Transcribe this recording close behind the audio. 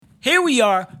Here we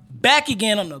are, back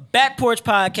again on the Back Porch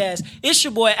Podcast. It's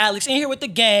your boy Alex in here with the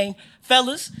gang.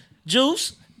 Fellas,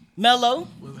 Juice, Mello,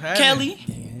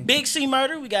 Kelly, Big C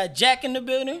Murder. We got Jack in the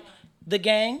building. The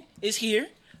gang is here.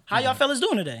 How y'all fellas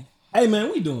doing today? Hey,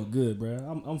 man, we doing good,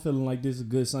 bro. I'm feeling like this is a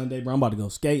good Sunday, bro. I'm about to go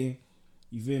skating.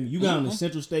 You feel me? You got on the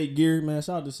Central State gear, man.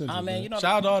 Shout out to Central. Man, you know,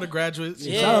 shout out to all the graduates.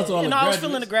 Yeah. Shout out to all the graduates. I was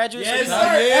feeling the graduates. Yes, sir.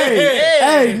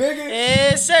 Hey, nigga.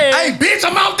 Yes, sir. Hey, bitch,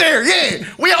 I'm out there. Yeah,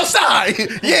 we outside.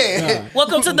 Yeah.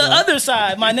 Welcome to the other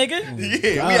side, my nigga.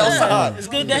 Yeah, we outside. It's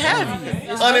good to have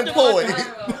you. It's Unemployed.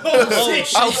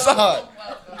 Outside.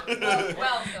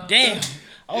 Damn.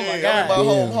 Oh my Yeah, God. I'm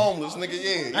my homeless, nigga.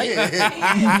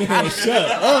 Yeah. Man, shut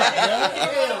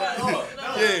up.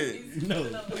 Yeah.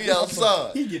 No. We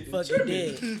outside. He get Fuck you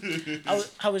dead.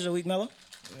 How was your week, Mello?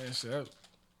 Yeah, shit.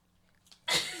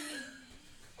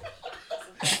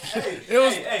 It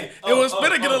was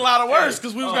finna get a lot worse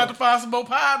because we was got to find some more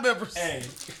pod members. Hey,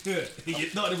 you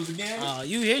thought it was a game? Oh,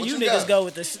 you here? You you niggas got? go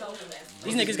with this.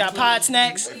 These niggas got pod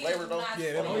snacks. Flavor though.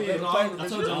 Yeah, I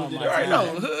told you I you already know.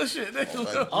 Hood shit.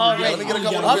 Already. Let me get a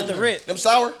couple Off of the rip. Them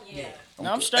sour?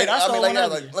 No, I'm straight. Hey, I stole one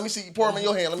of let me see. Pour them in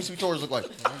your hand. Let me see what yours look like.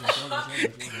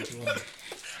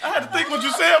 I had to think what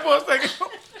you said for a second.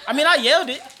 I mean, I yelled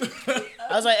it.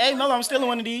 I was like, hey, Mello, I'm stealing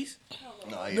one of these.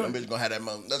 Nah, yeah, them bitches gonna have that.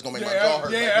 That's gonna make my jaw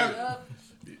hurt. Yeah.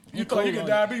 You thought you could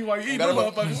diabetes while you eat them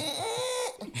motherfuckers.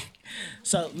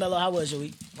 So, Mello, how was your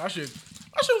week? My shit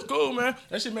was cool, man.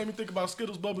 That shit made me think about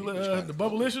Skittles, the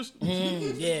Bubblicious.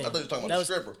 Yeah. I thought you were talking about the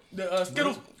stripper. The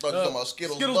Skittles. I thought you were talking about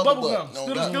Skittles Skittles bubble Bubblegum.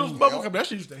 gum. Skittles Bubblegum. That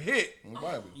shit used to hit.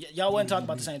 Y'all wasn't talking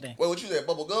about the same thing. Wait, what you said?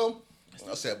 Bubble gum?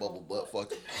 I said bubble butt.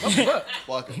 Fuck it.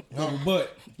 What? Fuck it. Bubble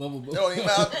butt. That don't even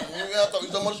matter. I thought you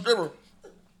were talking about the stripper.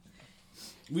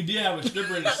 We did have a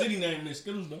stripper in the city named Miss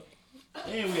Skittles, though.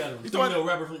 And we had a female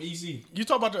rapper from EC. You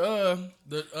talk about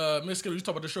the Miss Skittles. You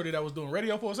talk about the shorty that was doing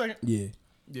radio for a second? Yeah.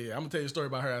 Yeah, I'm gonna tell you a story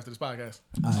about her after this podcast.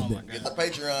 Oh my Get the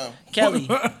Patreon. Kelly,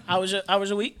 how was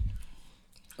your week?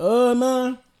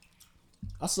 Man.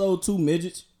 I sold 2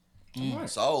 midgets.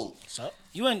 Sold. So,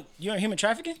 you in human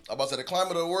trafficking? I'm about to say the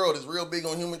climate of the world is real big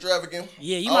on human trafficking.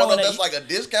 Yeah, you I might don't know wanna- if that's like a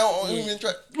discount on human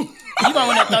trafficking. You might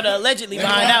want to throw the allegedly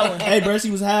behind that one. Hey, bro,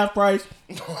 she was half price.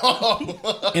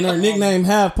 And her nickname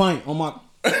Half Pint on my...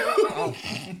 Oh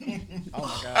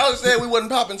my God. I was saying we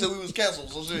wasn't popping until we was canceled,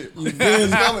 so shit. feel me?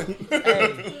 It's coming.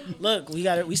 Hey, look,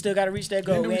 we still got to reach that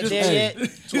goal. We ain't there yet.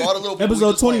 To all the little people, we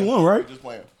Episode just playing. 21, right? We just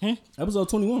playing. Episode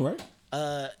 21, right?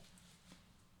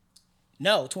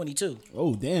 No, 22.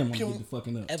 Oh, damn, I'm getting the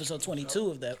fucking up. Episode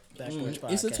 22 of that Back Porch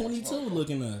Podcast. It's a 22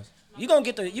 looking at us. You gonna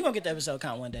get the episode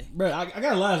count one day. Bro, I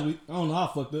got it last week. I don't know how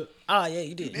I fucked up. Ah, yeah,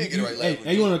 you did. Did get it right last Hey, week. you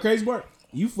want to know the crazy part?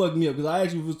 You fucked me up because I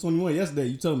asked you if it was 21 yesterday.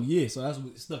 You told me yeah, so that's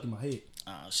what stuck in my head.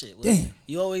 Oh shit. Well, Damn.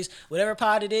 You always whatever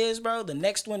pod it is, bro. The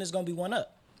next one is gonna be one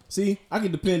up. See, I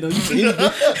can depend on you for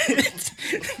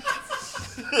anything.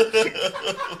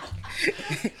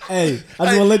 Hey, I just want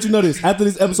to let you know this. After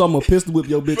this episode, I'm going to pistol whip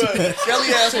your bitch. Kelly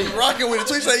ass was rocking with it.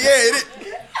 Tweet said, yeah,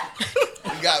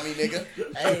 you got me, nigga.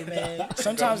 Hey man,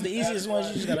 sometimes the easiest ones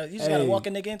you just gotta walk a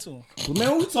nigga into them. But man,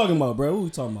 what we talking about, bro? What we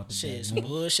talking about today? Shit, some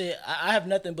bullshit. I have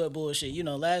nothing but bullshit. You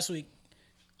know, last week.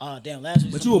 Oh damn, last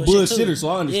week. But some you a bullshit bullshitter, too. so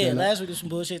I understand Yeah, that. last week was some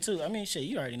bullshit too. I mean, shit,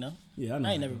 you already know. Yeah, I know.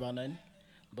 I ain't never about nothing.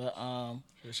 But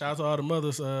Shout out to all the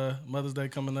mothers. Mother's Day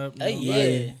coming up. hey, You know,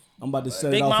 yeah. I'm about to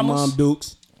set Big it off for mamas? Mom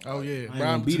Dukes. Oh yeah, I ain't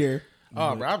going to be there.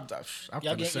 Oh, bro, I'm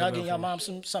Y'all getting y'all mom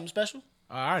something special?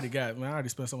 I already got, man. I already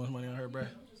spent so much money on her, bro.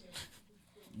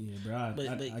 Yeah, bro. But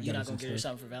you're not gonna get her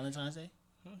something for Valentine's Day?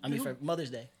 I mean for Mother's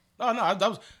Day. Oh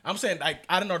no, I'm saying like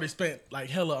I didn't already spent like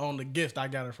hella on the gift I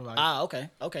got her for like.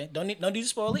 Okay. Don't need to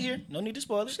spoil it here. No need to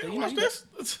spoil it. Shit, You know, watch you this.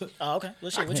 Oh, okay. Well, I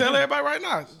shit, can tell everybody right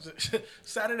now.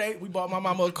 Saturday we bought my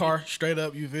mama a car. Straight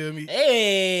up, you feel me?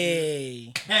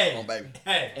 Hey. Come on, baby.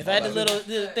 If I had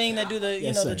the thing that do the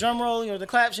Yes, the sir. drum roll or the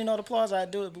claps, the applause,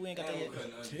 I'd do it, but we ain't got that yet.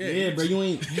 Yeah, bro, you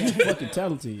ain't fucking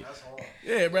talented yet.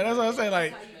 Yeah, bro. That's what I'm saying.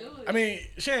 Like, I mean,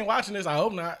 she ain't watching this. I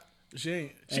hope not. She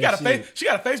ain't. She Hey, got a shit. She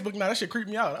got a Facebook now. That shit creeped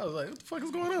me out. I was like, what the fuck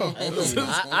is going on?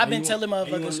 I've been telling you want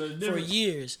motherfuckers nothing for different?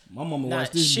 years. My mama Not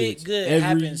watched this shit bitch good every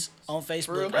happens on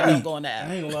Facebook. real? I don't go on the I app.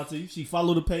 ain't gonna lie to you. She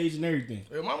followed the page and everything.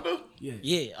 Your mama do? Yeah.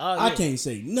 Yeah. I can't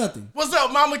say nothing. What's up,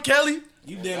 Mama Kelly?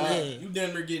 You damn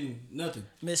near getting nothing.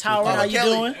 Miss Howard, Mama how you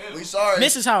Kelly, doing? We sorry.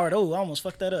 Mrs. Howard. Oh, I almost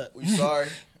fucked that up. We sorry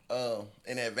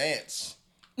in advance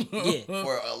Yeah.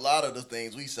 for a lot of the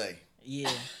things we say.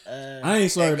 Yeah. I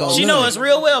ain't sorry about She nothing. know us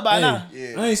real well by Hey, now.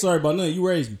 Yeah. I ain't sorry about nothing. You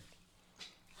raised me.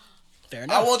 Fair I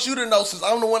enough. want you to know, since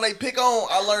I'm the one they pick on,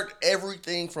 I learned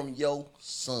everything from your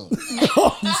son.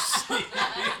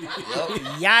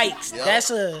 Yikes. Yep.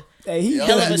 That's a Hey, he Hell of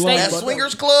a definitely state. lying That about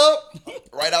swingers club,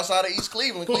 right outside of East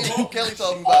Cleveland. Kelly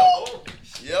told me about.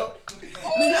 Yep.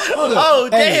 Oh,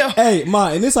 damn. Hey,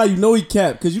 and this how you know he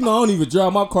capped, because you know I don't even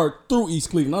drive my car through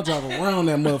East Cleveland. I drive around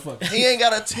that motherfucker. He ain't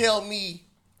gotta tell me.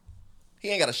 He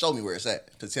ain't gotta show me where it's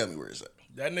at to tell me where it's at.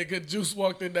 That nigga Juice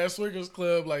walked in that swingers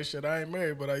club like, shit, I ain't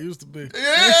married, but I used to be.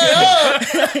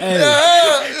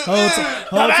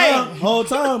 Whole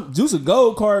time, Juice a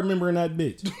gold card member in that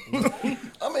bitch.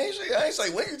 I mean, shit, I ain't say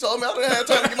when you told me. I didn't have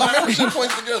time to get my membership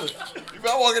points together. If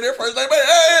I walk in there first, like,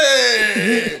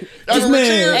 hey, This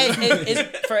man,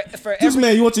 This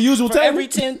man, you want your usual for table? every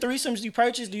 10 threesomes you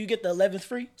purchase, do you get the 11th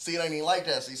free? See, it ain't even like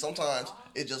that. See, sometimes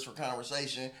it's just for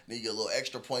conversation. Then you get a little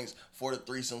extra points for the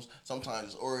threesomes.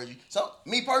 Sometimes it's orgy. So,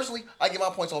 me personally, I get my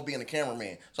points off being a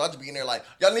cameraman. So I just be in there like,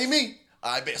 y'all need me?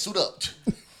 I bet, suit up.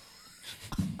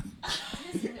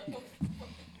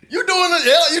 You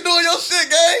doing your shit,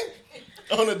 gang?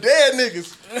 On the dead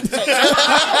niggas.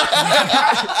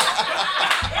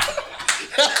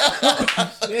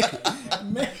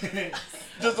 Man.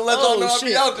 Just to let y'all know I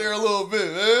be out there a little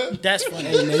bit, man. That's funny.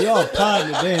 Hey, man, y'all potting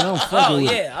it, damn. I'm fucking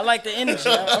with it. I like the energy.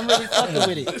 I'm really fucking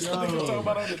with it.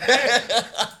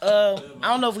 I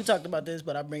don't know if we talked about this,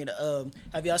 but I bring it up.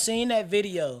 Have y'all seen that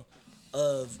video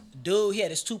of dude? He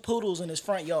had his 2 poodles in his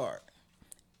front yard,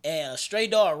 and a stray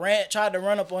dog tried to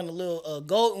run up on the little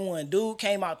golden one. Dude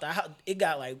came out the house. It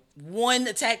got like 1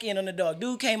 attack in on the dog.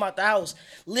 Dude came out the house,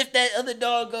 lift that other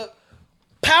dog up,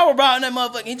 power bomb that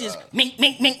motherfucker. He just mink,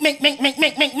 mink, mink, mink, mink, mink,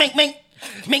 mink, mink, mink, mink.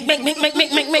 Mink, mink, mink, mink,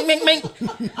 mink, mink, mink, mink, mink.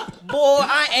 Boy,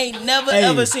 I ain't never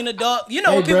ever seen a dog. You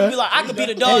know when people be like, I could beat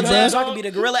a dog's ass, or I could beat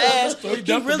a gorilla ass. He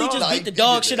really just beat the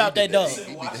dog shit out that dog.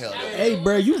 He beat the hell out of that. Hey,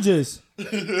 bro, you just...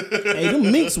 Hey,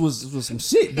 them minks was some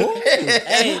shit, boy.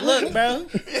 Hey, look, bro.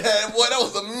 Yeah, boy, that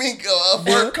was a mink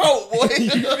fur coat, boy.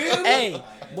 Hey.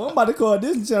 Boy, I'm about to call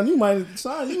Disney Channel. You might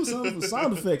sign you something for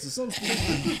sound effects or something.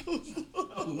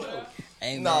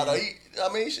 Hey, nah, though, he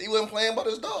wasn't playing about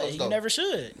his dogs, though. You never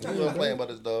should. He wasn't playing about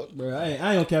his dog. Bro, I ain't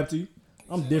gonna cap to you.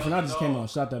 I'm different. I just came out and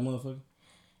shot that motherfucker.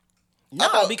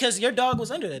 No, because your dog was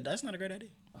under that. That's not a great idea.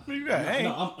 You got aim.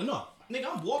 No, nigga,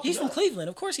 I'm walking. He's from Cleveland.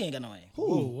 Of course he ain't got no aim.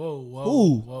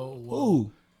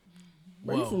 Who?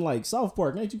 Bro, you from like South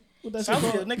Park, ain't you? What that shit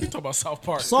Southfield, called? nigga. Talk about South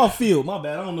Park. Softfield, my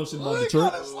bad. I don't know shit about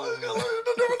Detroit.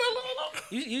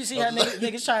 You see how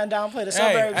niggas trying to downplay the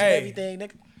suburbs and everything,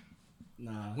 nigga.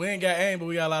 Nah. We ain't got aim, but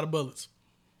we got a lot of bullets.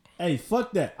 Hey,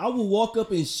 fuck that. I will walk up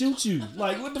and shoot you.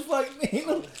 Like, what the fuck?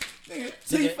 Nigga,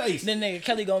 to your face. Then nigga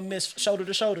Kelly gonna miss shoulder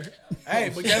to shoulder. Hey,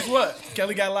 but guess what?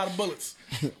 Kelly got a lot of bullets.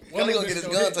 Kelly gonna get his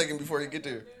gun taken before he get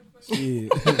there. Yeah.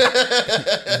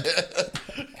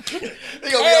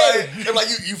 He gonna be like,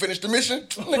 you finished the mission?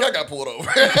 Nigga, I got pulled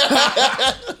over.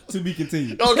 To be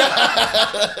continued. Oh,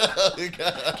 God.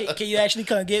 Can you actually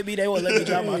come get me? They won't let me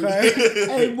drive my car.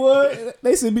 Hey, boy,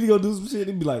 they sent me to go do some shit.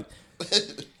 They be like,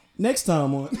 next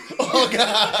time on. Oh,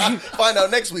 God. Find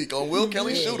out next week on Will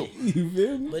Kelly Shoot 'Em. You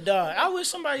feel me? But dog, I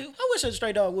wish a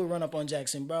stray dog would run up on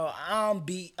Jackson, bro. I'm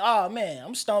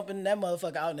stomping that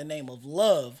motherfucker out in the name of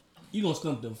love. You gonna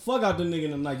stump the fuck out the nigga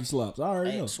in them Nike slops. I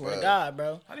already know. Swear to God,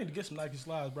 bro. I need to get some Nike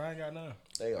slides, bro. I ain't got none.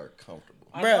 They are comfortable.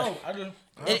 Bro, I just.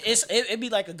 It'd be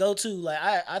like a go-to. Like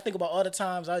I think about all the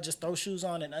times I just throw shoes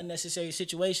on in unnecessary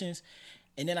situations,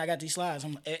 and then I got these slides,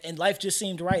 and life just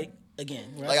seemed right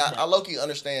again. Right? Like, I low-key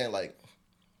understand, like,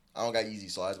 I don't got easy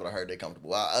slides, but I heard they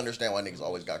comfortable. I understand why niggas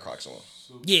always got Crocs on.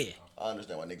 Yeah. I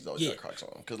understand why niggas always got Crocs on.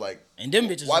 Because, like, And them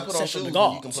bitches why put on set shoes from when the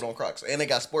you can put on Crocs? And they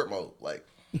got sport mode. Like,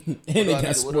 And they got what do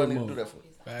I sport need to do mode. that for?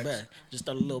 Bruh, just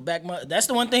throw a little back mode. That's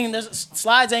the one thing that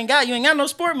slides ain't got. You ain't got no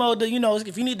sport mode. You know,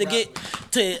 if you need to get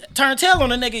to turn tail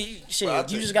on a nigga, you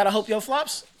just gotta hope your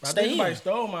flops I stay think somebody in.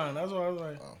 stole mine. That's what I was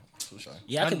like.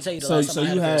 Yeah, I can tell you the So, last time so I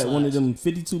had you a pair of had one of slides. them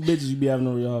 52 bitches you be having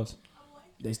over your house.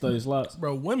 They stole your slots.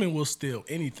 Bro, women will steal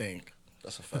anything.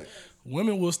 That's a fact.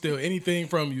 Women will steal anything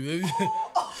from you.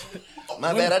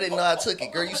 My bad, I didn't know I took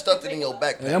it. Girl, you stuffed it in your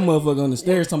backpack. Hey, that motherfucker on the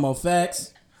stairs talking about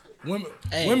facts.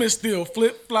 Women steal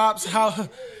flip flops.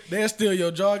 They'll steal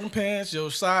your jogging pants,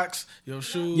 your socks, your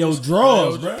shoes, Yo,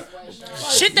 drawers, bro.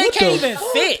 Shit, they can't even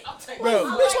fit. Bro,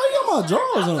 bitch, why you got my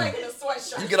drawers on?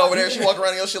 You get over there, she walk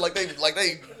around in your shit like they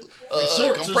compression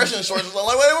shorts. I'm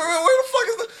like, where the fuck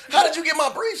is the? How did you get my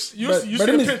briefs? You But see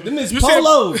them a is- pic- them is you see a-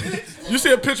 polo. You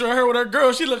see a picture of her with her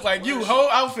girl. She look like you, whole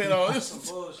outfit on.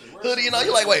 Hoodie, you know,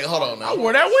 you like, wait, hold on I now.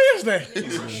 wore that Wednesday.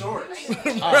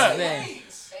 Oh, man.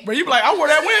 But you be like, I wore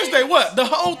that Wednesday. What? The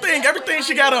whole thing, everything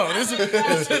she got on.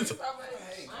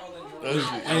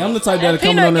 Hey, I'm the type that'll come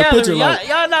Peanut on that gallery, picture like,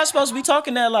 y'all not supposed to be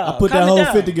talking that loud. I put that Calm it whole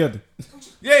down. fit together.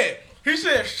 Yeah, he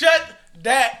said, shut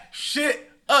that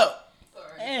shit up,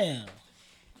 Damn.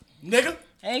 nigga.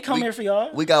 I ain't come here for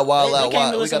y'all. We got Wild Out They came to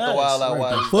Wild. We listen got to the us. Wild Out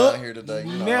Right, Wild down here today.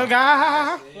 You know.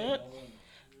 Nigga.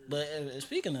 But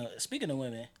speaking of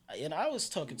women, I was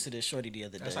talking to this shorty the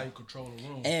other day. That's how you control the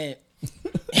room. And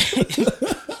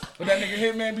What that nigga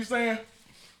Hitman be saying?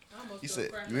 He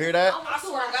said, "You hear that? I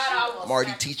swear to God, I was I'm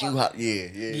already teaching you how."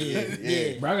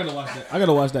 Yeah. Bro, I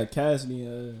gotta watch that Cassidy.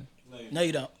 no,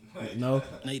 you don't. No,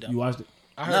 No, you don't. you watched it.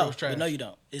 I heard it No, was trash. but no, you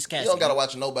don't. It's Cassidy. You don't gotta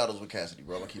watch no battles with Cassidy,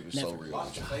 bro. I'm gonna keep it so Never. real.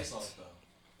 Watch your face off though.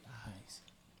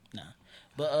 Nah.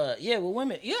 But yeah, with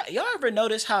women, y'all ever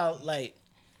notice how like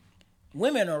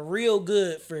women are real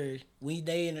good for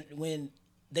when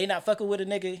they not fucking with a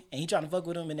nigga and he trying to fuck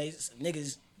with them and they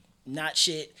niggas not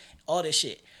shit, all this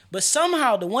shit. But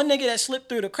somehow the one nigga that slipped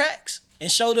through the cracks and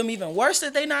showed them even worse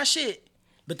that they not shit,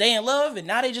 but they in love and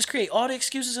now they just create all the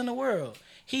excuses in the world.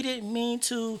 He didn't mean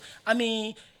to. I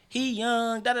mean, he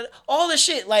young, all the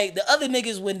shit. Like the other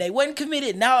niggas when they wasn't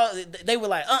committed, now they were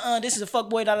like, this is a fuck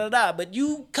boy, But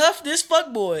you cuffed this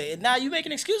fuck boy and now you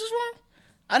making excuses for him?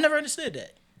 I never understood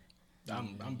that.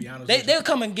 I'm be honest. They would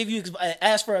come and give you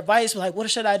ask for advice, like, what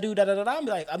should I do? I'm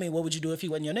like, I mean, what would you do if he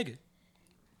wasn't your nigga?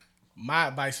 My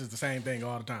advice is the same thing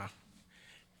all the time.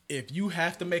 If you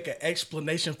have to make an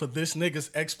explanation for this nigga's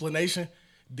explanation,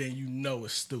 then you know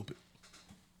it's stupid.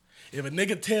 If a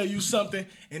nigga tell you something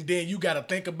and then you gotta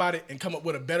think about it and come up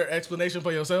with a better explanation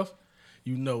for yourself,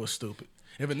 you know it's stupid.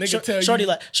 If a nigga tell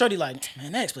you, Shorty like,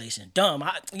 man, that explanation dumb.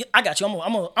 I got you.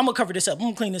 I'm gonna cover this up. I'm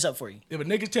gonna clean this up for you. if a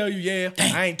nigga tell you, yeah,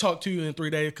 I ain't talked to you in 3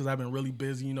 days because I've been really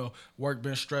busy, you know, work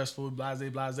been stressful, blase,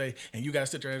 and you gotta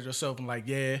sit there as yourself and like,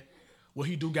 yeah, well,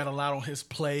 he do got a lot on his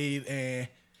plate and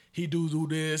he do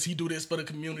this, he do this for the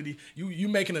community. You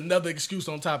making another excuse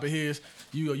on top of his,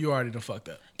 you already done fucked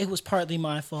up. It was partly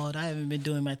my fault. I haven't been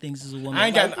doing my things as a woman. I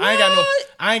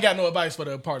ain't got no advice for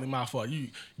the partly my fault.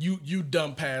 You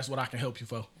dumb past what I can help you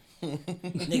for.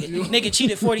 Nigga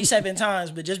cheated 47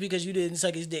 times, but just because you didn't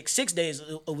suck his dick 6 days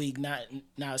a week,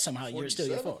 now somehow you're still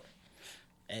your fault.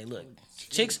 Hey, look,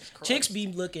 chicks be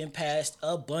looking past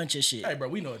a bunch of shit. Hey, bro,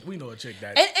 we know a chick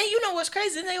that. And you know what's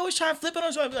crazy? And they always try and flip it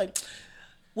on. So I be like,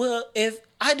 well, if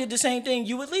I did the same thing,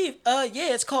 you would leave.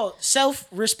 Yeah, it's called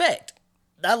self-respect.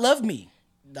 I love me.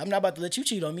 I'm not about to let you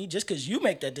cheat on me just because you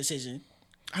make that decision.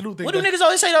 I don't think. What do niggas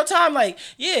always say all the time? Like,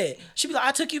 yeah, she be like,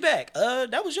 I took you back.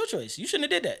 That was your choice. You shouldn't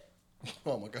have did that.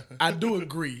 Oh my god. I do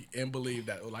agree and believe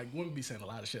that. Like, women be saying a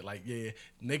lot of shit. Like, yeah,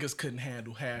 niggas couldn't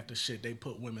handle half the shit they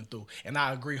put women through, and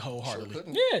I agree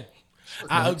wholeheartedly. Yeah.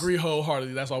 I agree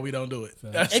wholeheartedly. That's why we don't do it.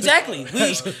 Exactly.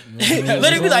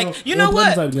 Let it be like, you know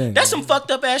what? That's some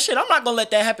fucked up ass shit. I'm not gonna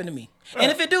let that happen to me.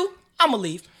 And if it do, I'ma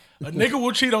leave. A nigga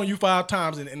will cheat on you 5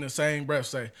 times and in the same breath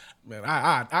say, man,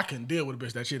 I can deal with a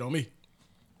bitch that cheat on me.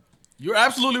 You're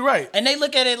absolutely right. And they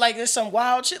look at it like it's some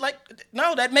wild shit. Like,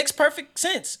 no, that makes perfect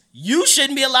sense. You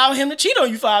shouldn't be allowing him to cheat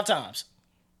on you 5 times.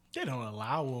 They don't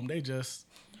allow them. They just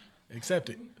accept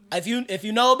it. If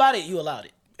you know about it, you allowed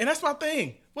it. And that's my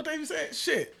thing. What they be saying?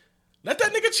 Shit. Let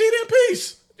that nigga cheat in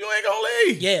peace. You ain't gonna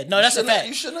leave. Yeah, no, that's a fact.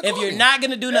 If you're not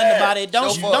gonna do nothing about it,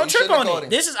 don't trip on it.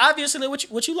 This is obviously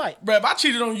what you like. Bro, if I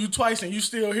cheated on you twice and you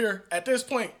still here, at this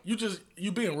point,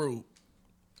 you being rude.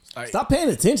 Like, Stop paying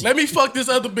attention. let me fuck this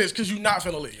other bitch because you not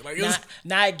finna leave. Like,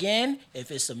 Now again, if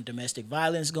it's some domestic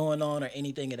violence going on or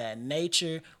anything of that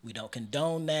nature, we don't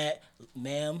condone that.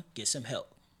 Ma'am, get some help.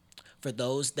 For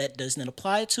those that doesn't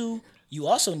apply to, you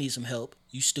also need some help,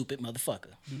 you stupid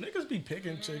motherfucker. do niggas be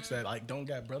picking chicks that like don't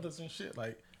got brothers and shit?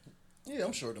 Like, Yeah,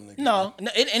 I'm sure them niggas.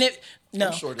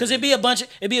 No, sure because they it'd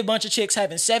be a bunch of chicks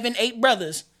having 7, 8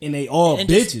 brothers, and they all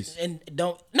bitches.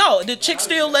 The chicks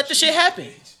still let the shit happen.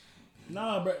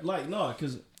 Nah, bro,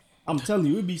 cause I'm telling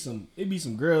you, it be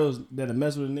some girls that'll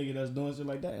mess with a nigga that's doing shit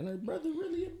like that, and her brother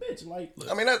really a bitch. Like,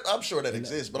 I mean, I'm sure that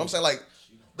exists, but I'm saying like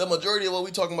the majority of what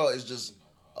we talking about is just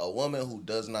a woman who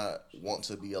does not want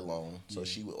to be alone, so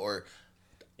she would or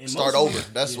start over.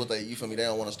 That's what you feel me? They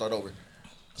don't want to start over,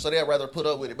 so they'd rather put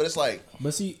up with it. But it's like,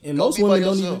 but see, and most women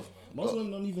don't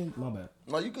even. My bad.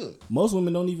 No, you good. Most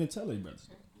women don't even tell their brothers.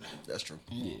 That's true.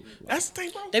 Yeah. that's the thing,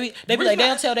 bro. They be like, they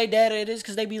don't tell their dad it is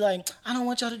because they be like, I don't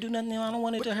want y'all to do nothing. I don't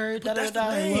want it to hurt. That's the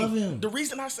thing. I love him. The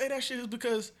reason I say that shit is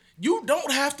because you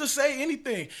don't have to say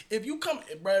anything. If you come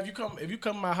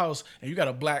to my house and you got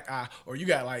a black eye or you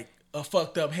got like a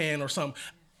fucked up hand or something,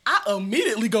 I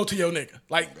immediately go to your nigga.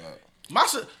 Like, my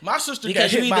sister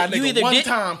Because got hit by a you nigga either one did-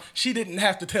 time. She didn't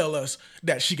have to tell us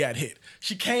that she got hit.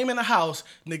 She came in the house,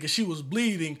 nigga. She was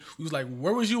bleeding. We was like,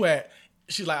 "Where was you at?"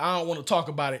 She's like, "I don't want to talk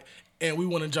about it," and we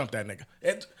want to jump that nigga.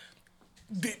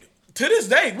 To this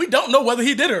day, we don't know whether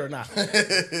he did it or not.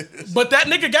 But that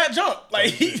nigga got jumped. Like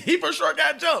he for sure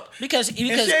got jumped. Because and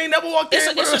she ain't never walked in.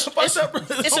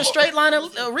 It's a straight line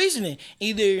of reasoning.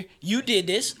 Either you did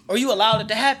this or you allowed it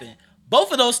to happen.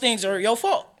 Both of those things are your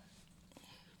fault.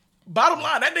 Bottom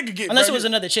line, that nigga get unless it was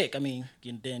another chick. I mean,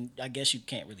 then I guess you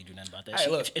can't really do nothing about that.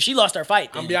 Hey, if she lost her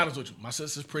fight, then. I'm be honest with you. My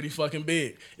sister's pretty fucking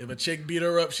big. If a chick beat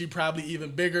her up, she probably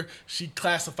even bigger. She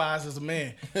classifies as a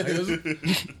man.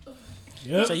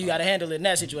 Yep. So you got to handle it in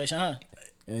that situation, huh?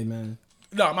 Hey, man.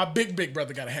 No, my big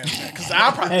brother got to handle that.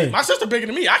 Because my sister bigger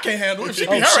than me. I can't handle it. If she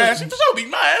beat her ass, she for sure beat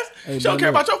my ass. Hey, she don't care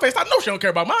about your face. I know she don't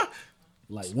care about mine.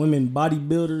 Like women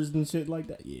bodybuilders and shit like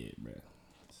that. Yeah, bro.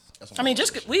 I mean,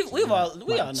 just we all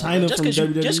know. China just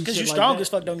because you strong as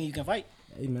fuck don't mean you can fight.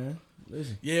 Hey, man.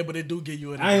 Listen. Yeah, but it do give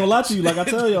you an I ain't gonna lie to you, like I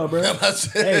tell y'all, bro.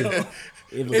 Hey,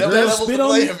 if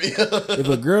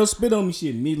a girl spit on me, she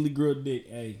immediately grill dick.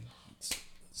 Hey,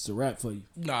 it's a wrap for you.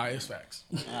 Nah, it's facts.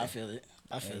 I feel it.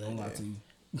 I don't lie to you.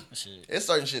 Shit. It's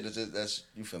certain shit that's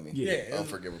you feel me? Yeah.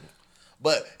 Unforgivable.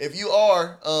 But if you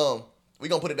are, we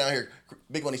gonna put it down here.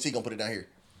 Big Money C gonna put it down here.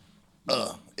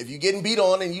 If you getting beat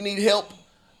on and you need help,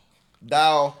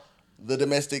 dial the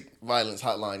domestic violence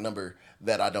hotline number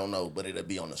that I don't know, but it'll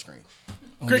be on the screen.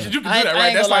 Christian, you can do that,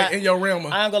 right? That's like in your realm.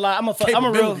 I ain't gonna lie. I'm a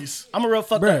real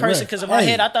fucked up person because in my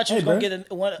head I thought you was gonna get a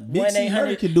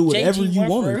 1-800. Can do whatever you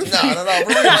want. No.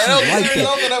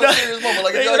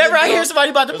 Whenever I hear somebody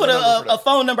about to put a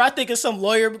phone number, I think it's some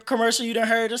lawyer commercial you done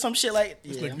heard or some shit like.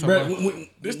 Yeah.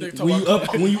 This nigga talking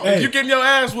about you getting your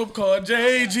ass whooped, called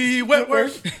JG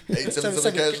Wentworth.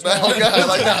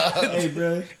 Hey,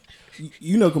 bro.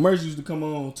 You know, commercials used to come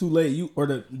on too late.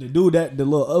 The dude the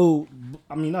little old,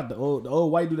 I mean not the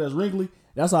old white dude that's wrinkly.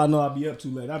 That's how I know I'd be up too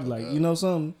late. I'd be like, you know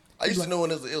something. I used to know when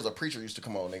it was a preacher used to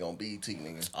come on. They on BET,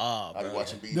 nigga. I be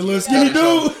watching BET. The little skinny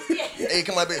dude. Hey,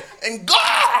 come on, and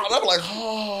God, I'm like,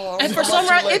 oh. And for some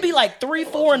reason, it'd be like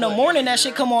 3-4 in the morning. That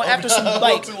shit come on after some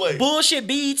like bullshit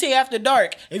BET after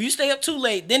dark. If you stay up too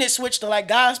late, then it switched to like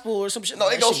gospel or some shit. No,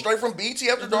 it goes straight from BET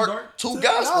after dark to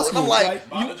gospel. And I'm like,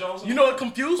 you know what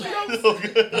confused me though?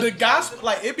 The gospel,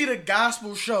 like it be the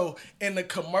gospel show, and the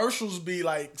commercials be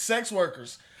like sex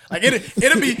workers. Like it'll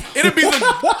be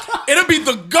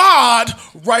the God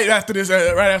right after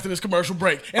this commercial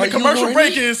break, and the commercial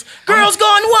break is Girls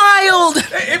Gone Wild.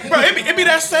 It be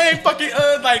that same fucking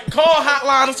like call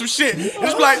hotline or some shit.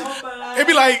 It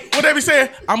be like what they be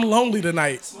saying. I'm lonely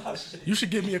tonight. You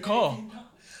should give me a call.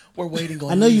 We're waiting on.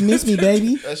 I know you miss me,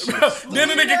 baby. Then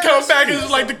the nigga come back and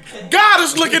it's like God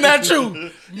is looking at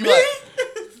you. Me.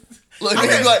 Look,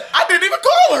 I didn't even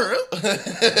call her.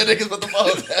 Niggas put the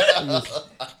phone down.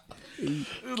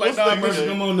 Like, nah, commercial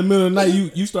come on in the middle of the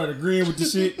night, you start agreeing with the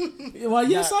shit. Well,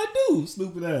 yes, I do,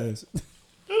 stupid ass.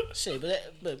 Shit,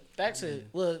 but back to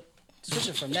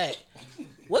switching from that.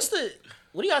 What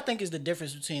do y'all think is the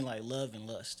difference between like love and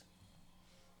lust?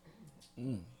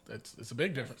 It's a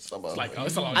big difference.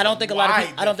 I don't think a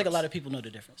lot of people know the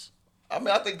difference. I mean,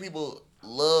 I think people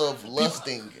love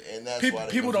lusting, and that's why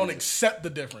people don't accept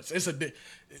the difference.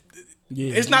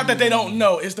 It's not that they don't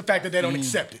know; it's the fact that they don't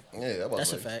accept it. Yeah,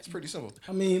 that's a fact. It's pretty simple.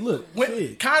 I mean, look,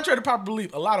 contrary to popular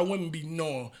belief, a lot of women be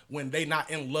knowing when they not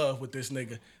in love with this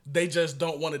nigga. They just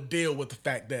don't want to deal with the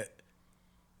fact that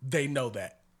they know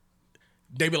that.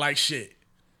 They be like, "Shit,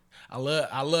 I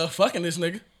love fucking this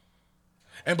nigga,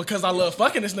 and because I love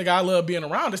fucking this nigga, I love being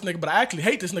around this nigga. But I actually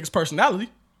hate this nigga's personality.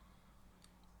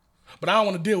 But I don't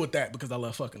want to deal with that because I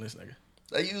love fucking this nigga."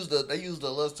 They use the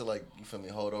lust to, like, you feel me,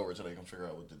 hold over until they can figure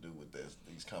out what to do with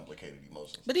these complicated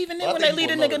emotions. But even then, when they leave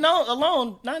a nigga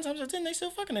alone, 9 times out of 10 they still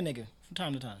fucking a nigga from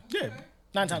time to time. Yeah,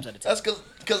 9 times out of 10. That's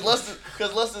because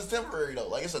lust is temporary though.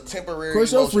 Like, it's a temporary. Of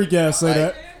course, your freak ass say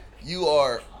that. You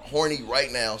are horny right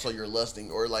now, so you're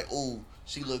lusting, or like, ooh,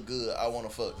 she look good, I want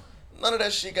to fuck. None of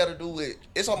that shit got to do with.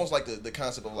 It's almost like the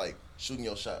concept of like shooting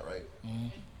your shot, right?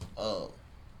 Mm-hmm.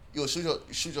 You'll shoot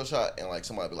your shot, and like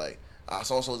somebody be like,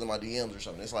 so and so's in my DMs or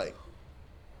something. It's like,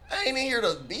 I ain't in here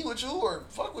to be with you or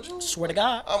fuck with you. Swear to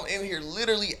God. I'm in here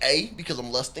literally A, because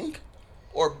I'm lusting,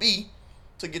 or B,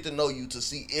 to get to know you, to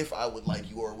see if I would like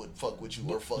you or would fuck with you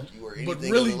or fuck you or anything. But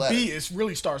really, B, it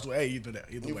really starts with A either way.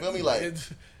 You feel me? Like,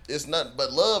 it's not,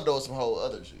 but love though is some whole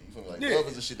other shit. You feel me? Like, love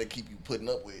is the shit that keep you putting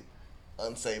up with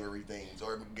unsavory things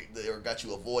or got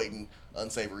you avoiding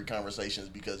unsavory conversations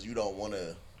because you don't want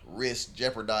to risk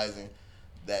jeopardizing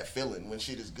that feeling when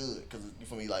shit is good. Because you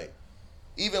feel me, like,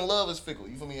 even love is fickle.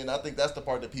 You feel me? And I think that's the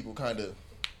part that people kind of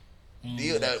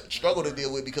struggle to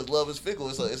deal with, because love is fickle.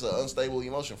 It's an unstable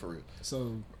emotion for real.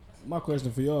 So my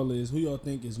question for y'all is, who y'all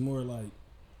think is more like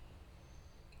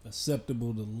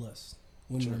acceptable to lust,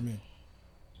 women or men?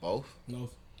 Both. No.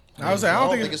 I was saying, I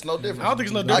don't think it's no different. I don't think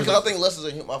it's no different. I think lust is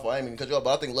a human. My fault. I mean, cut you off,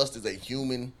 but I think lust is a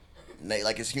human.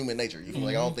 Like it's human nature. You feel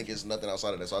like I don't think it's nothing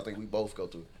outside of that. So I think we both go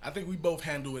through it. I think we both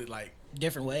handle it like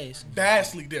different ways,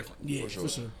 vastly different. Yeah, for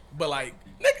sure. But like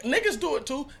niggas do it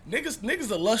too. Niggas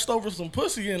that lust over some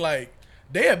pussy and like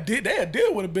they have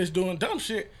deal with a bitch doing dumb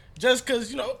shit just cause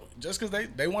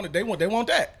they want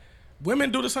that.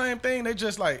 Women do the same thing. They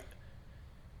just like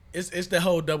it's the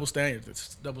whole double standard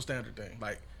thing.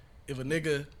 Like if a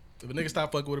nigga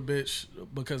stop fucking with a bitch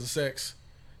because of sex,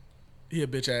 he a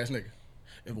bitch ass nigga.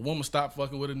 If a woman stop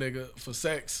fucking with a nigga for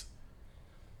sex,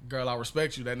 girl, I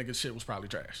respect you. That nigga shit was probably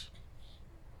trash.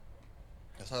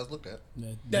 That's how it's looked at.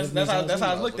 That's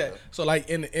how it's looked at. So like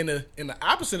in the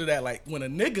opposite of that, like when a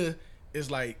nigga is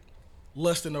like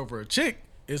lusting over a chick,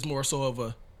 it's more so of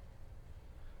a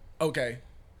okay,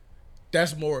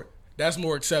 that's more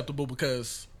acceptable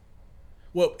because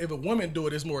if a woman do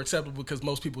it, it's more acceptable because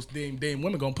most people deem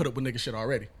women gonna put up with nigga shit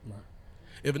already. Right.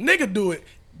 If a nigga do it,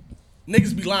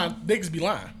 niggas be lying. Let's be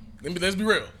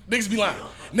real. Niggas be lying.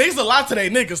 Niggas a lie to they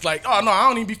niggas like, oh no, I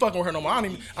don't even be fucking with her no more. I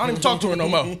don't even talk to her no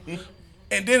more.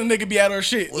 And then the nigga be at her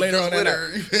shit later on that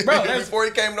night. Bro, before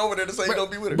he came over there to say he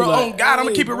don't be with her. Bro, oh God, I'm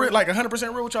gonna keep it real, like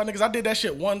 100% real with y'all niggas. I did that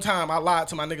shit one time. I lied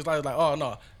to my niggas. I was like, oh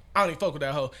no, I don't even fuck with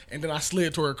that hoe. And then I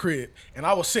slid to her crib, and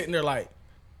I was sitting there like,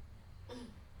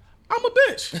 I'm a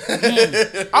bitch.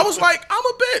 I was like, I'm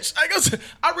a bitch.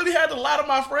 I really had to lie to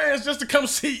my friends just to come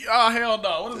see. Oh hell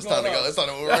no! What is going on? It's time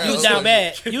to move around. You was down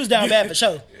bad. You was down bad for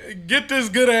sure. Get this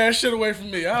good ass shit away from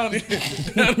me. I don't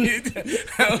need. And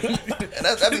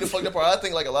that'd be the fucked up part. I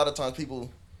think like a lot of times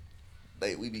people,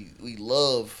 we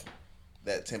love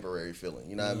that temporary feeling.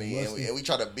 You know what I mean? And we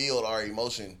try to build our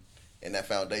emotion and that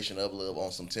foundation of love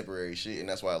on some temporary shit, and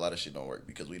that's why a lot of shit don't work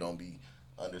because we don't be.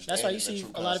 That's why you see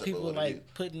a lot of people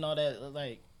like putting all that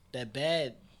like that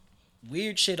bad,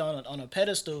 weird shit on a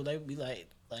pedestal. They would be like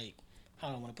how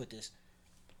do I want to put this?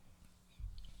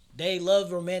 They love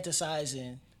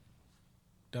romanticizing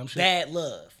dumb shit. Bad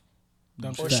love,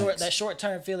 dumb or shit. that short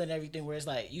term feeling and everything. Where it's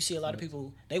like you see a lot of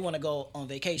people they want to go on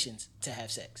vacations to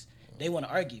have sex. They want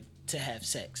to argue to have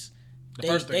sex. The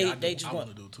first thing I want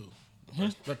to do too.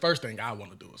 The first thing I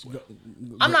want to do as well.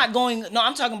 I'm not going. No,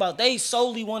 I'm talking about they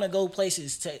solely want to go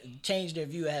places to change their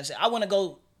view of have sex. I want to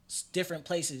go different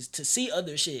places to see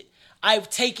other shit. I'm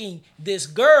taking this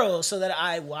girl so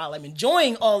that while I'm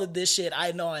enjoying all of this shit,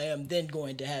 I know I am then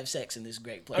going to have sex in this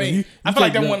great place. I mean, I feel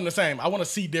like they're one and the same. I want to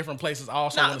see different places. I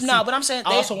also want to see. No, but I'm saying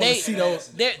I also want to see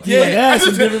those. Yeah,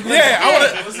 different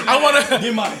places.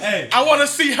 I want to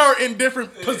see her in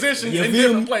different positions in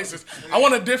different places. I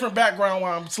want a different background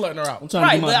while I'm slutting her out. I'm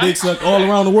trying to get my dick sucked all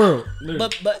around the world.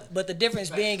 But the difference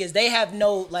being is they have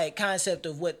no like concept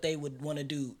of what they would want to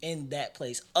do in that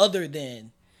place other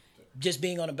than just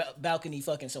being on a balcony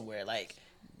fucking somewhere. Like,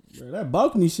 bro, that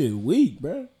balcony shit weak,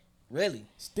 bro. Really?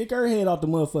 Stick her head off the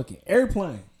motherfucking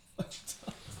airplane. I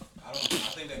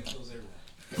think that kills everyone.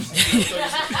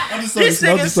 This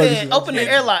nigga said, "Open the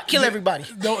airlock, kill everybody."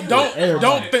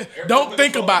 Don't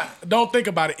think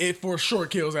about it. It for sure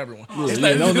kills everyone. Don't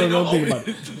think about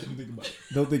it.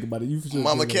 Don't think about it. You for sure.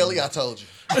 Mama Kelly, I told you.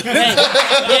 Hey.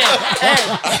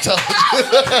 I told you.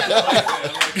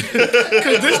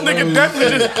 Because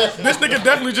this nigga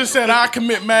definitely just said I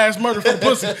commit mass murder for the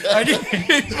pussy. Like,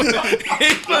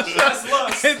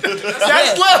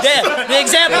 that's love. Damn. The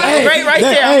example is great right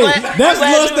there. That's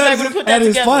lust at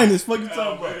its finest. Fuck you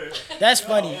talking about. That's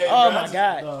funny. Oh my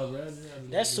god.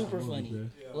 That's super funny.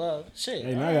 Well, shit.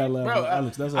 Hey, now I gotta laugh. Bro,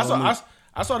 Alex, that's all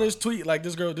I saw this tweet, like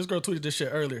this girl tweeted this shit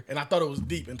earlier, and I thought it was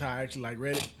deep until I actually like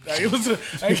read it. Like, it was.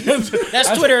 That's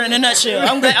Twitter in a nutshell.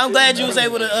 I'm glad you was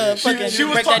able to break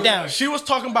that down. She was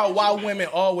talking about why women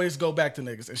always go back to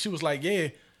niggas, and she was like, "Yeah,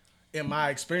 in my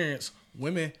experience,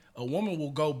 a woman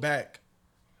will go back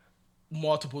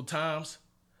multiple times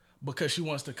because she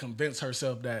wants to convince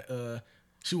herself that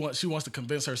she wants to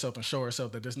convince herself and show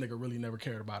herself that this nigga really never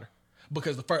cared about her."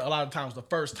 Because a lot of times the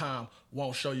first time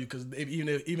won't show you because even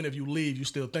if you leave, you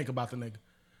still think about the nigga.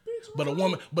 But a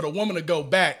woman to go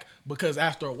back because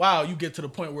after a while you get to the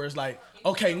point where it's like,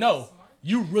 okay, no,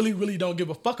 you really, really don't give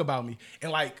a fuck about me.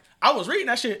 And like I was reading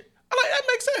that shit, I'm like, that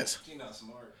makes sense. She's not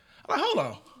smart. I'm like, hold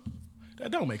on.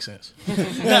 That don't make sense.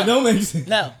 That don't make sense.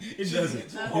 No. It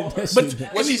doesn't.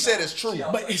 But what she said is true.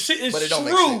 But it don't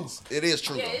make sense. It is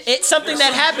true. It's something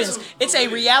that happens. It's a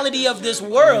reality of this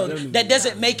world that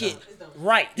doesn't make it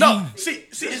right. No, see,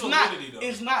 it's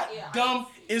not dumb.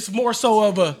 It's more so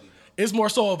of a,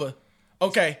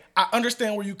 okay, I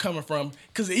understand where you coming from.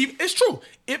 Cause it's true.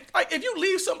 If you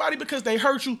leave somebody because they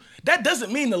hurt you, that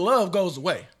doesn't mean the love goes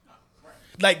away.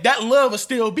 Like, that love will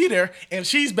still be there. And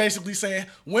she's basically saying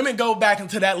women go back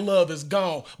until that love is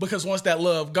gone. Because once that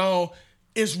love gone,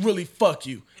 it's really fuck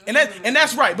you. And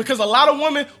that's right. Because a lot of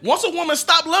women, once a woman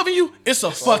stop loving you, it's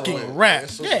a fucking wrap.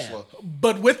 Yeah.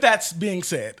 But with that being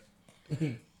said,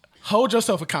 hold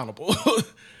yourself accountable.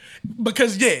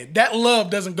 Because, yeah, that love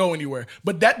doesn't go anywhere.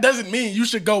 But that doesn't mean you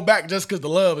should go back just because the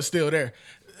love is still there.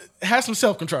 Have some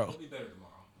self-control.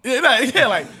 Yeah,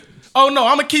 like, oh, no,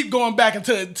 I'm going to keep going back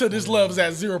until this love is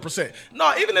at 0%.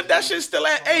 No, even if that shit's still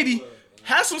at 80,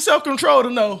 have some self-control to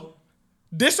know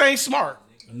this ain't smart.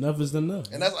 Enough is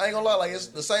enough. And that's, I ain't gonna lie, like, it's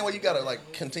the same way you gotta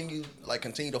like continue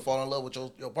to fall in love with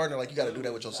your partner. Like, you gotta do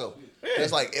that with yourself. Yeah.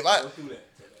 It's like,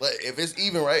 if it's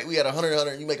even, right, we had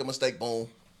 100, you make a mistake, boom,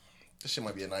 this shit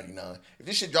might be a 99. If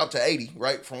this shit dropped to 80,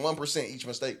 right, from 1% each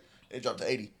mistake, it dropped to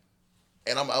 80.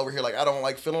 And I'm over here like, I don't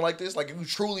like feeling like this. Like, if you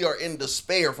truly are in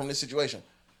despair from this situation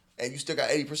and you still got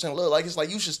 80% love, like, it's like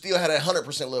you should still have that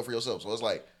 100% love for yourself. So it's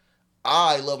like,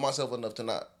 I love myself enough to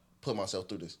not put myself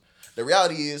through this. The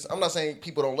reality is, I'm not saying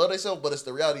people don't love themselves, but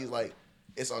the reality is, like,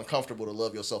 it's uncomfortable to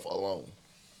love yourself alone.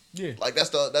 Yeah. Like, that's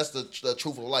the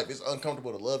truth of life. It's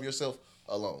uncomfortable to love yourself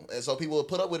alone. And so people will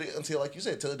put up with it until, like you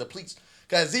said, till it depletes.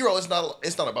 Because at 0, it's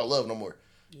not about love no more.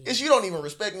 Yeah. It's you don't even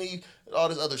respect me, all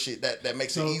this other shit that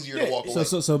makes it easier to walk away.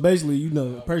 So basically,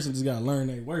 a person just got to learn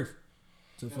their worth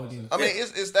to fucking... I mean,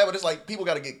 it's that, but it's like people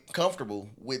got to get comfortable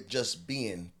with just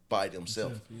being by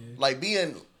themselves. Yeah. Like,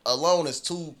 being alone is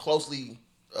too closely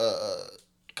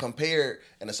compared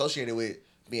and associated with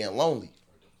being lonely.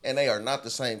 And they are not the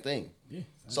same thing. Yeah.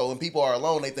 So when people are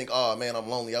alone, they think, oh, man, I'm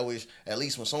lonely. I wish at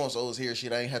least when so-and-so was here,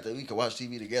 shit, we could watch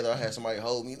TV together. I had somebody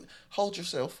hold me. Hold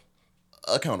yourself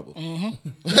accountable. Mm-hmm.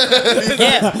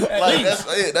 Yeah. Like, that's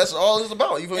it. That's all it's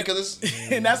about. You feel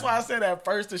me? And that's why I said at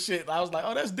first the shit, I was like,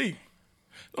 oh, that's deep.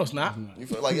 No, it's not. You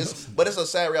feel like but it's a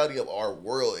sad reality of our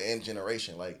world and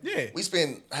generation. Like, we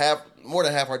spend more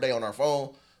than half our day on our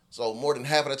phone. So more than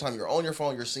half of the time you're on your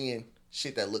phone, you're seeing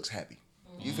shit that looks happy.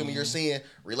 You feel me? You're seeing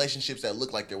relationships that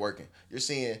look like they're working. You're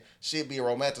seeing shit being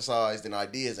romanticized and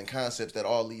ideas and concepts that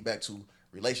all lead back to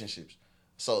relationships.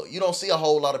 So you don't see a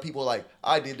whole lot of people like,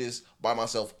 I did this by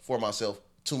myself, for myself,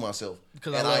 to myself,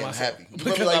 and I am happy. You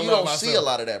feel me? Like, you don't see a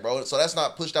lot of that, bro. So that's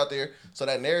not pushed out there. So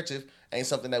that narrative ain't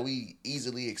something that we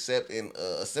easily accept and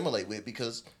assimilate with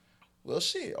because, well,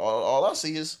 shit, all I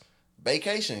see is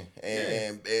vacation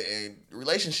and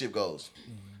relationship goals.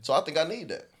 So I think I need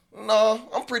that. No,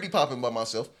 I'm pretty popping by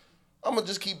myself. I'm gonna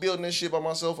just keep building this shit by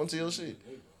myself until shit.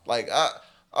 Like,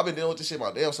 I've been dealing with this shit my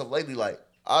damn self lately. Like,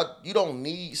 you don't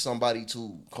need somebody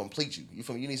to complete you. You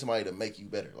feel me? You need somebody to make you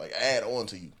better. Like, add on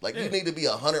to you. Like, you need to be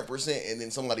 100% and then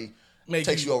somebody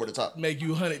takes you over the top. Make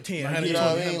you 110, 120. You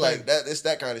know what I mean? Like, it's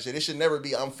that kind of shit. It should never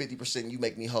be, I'm 50%, you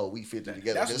make me whole, we 50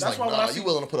 together. It's like, nah, you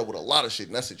willing to put up with a lot of shit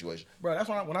in that situation. Bro, that's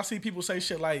when I see people say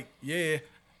shit like, yeah,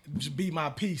 just be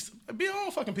my peace. Be your own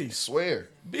fucking peace. Swear.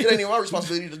 It ain't even my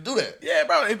responsibility to do that. Yeah,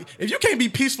 bro. If you can't be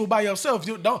peaceful by yourself,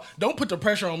 you don't put the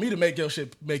pressure on me to make your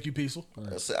shit make you peaceful.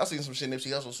 I seen some shit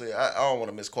Nipsey Hussle said. I don't want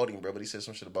to misquote him, bro, but he said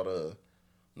some shit about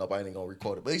nobody ain't gonna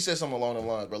requote it. But he said something along the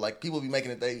lines, bro. Like, people be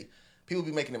making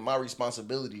it my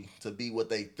responsibility to be what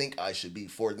they think I should be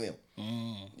for them.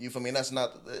 You feel me? And that's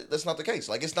not the case.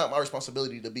 Like, it's not my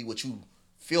responsibility to be what you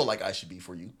feel like I should be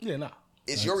for you. Yeah, nah.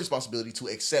 It's your responsibility to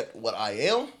accept what I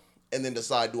am and then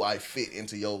decide, do I fit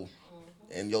into your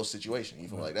situation? You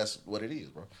feel like that's what it is,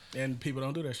 bro. And people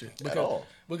don't do that shit. At all.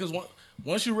 Because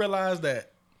once you realize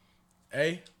that,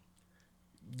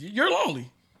 you're lonely.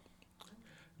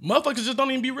 Motherfuckers just don't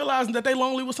even be realizing that they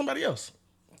lonely with somebody else.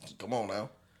 Come on now.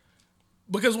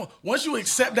 Because once you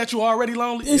accept that you're already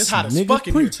lonely, it's hot as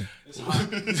fucking preaching.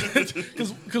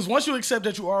 Because once you accept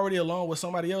that you're already alone with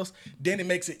somebody else, then it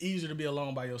makes it easier to be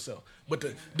alone by yourself. But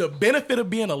the benefit of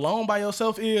being alone by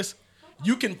yourself is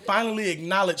you can finally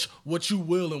acknowledge what you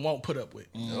will and won't put up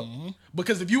with. Mm-hmm.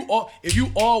 Because if you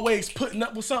always putting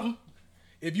up with something,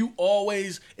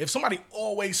 if somebody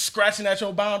always scratching at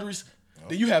your boundaries,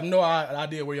 then you have no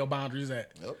idea where your boundaries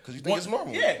at. Yep, because you think it's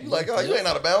normal. Yeah. You're like, oh, you ain't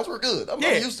out of bounds. We're good. I'm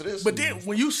used to this. But then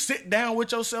when you sit down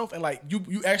with yourself and like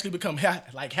you actually become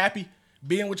happy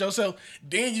being with yourself,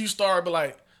 then you start be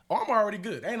like, oh, I'm already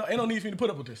good. Ain't no need for me to put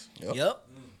up with this. Yep.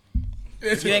 I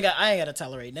ain't got to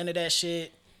tolerate none of that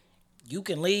shit. You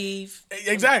can leave.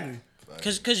 Exactly.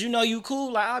 Because you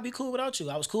cool. Like, I'll be cool without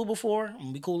you. I was cool before. I'm going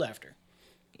to be cool after.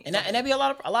 And that be a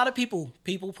lot of people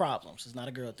problems. It's not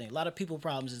a girl thing. A lot of people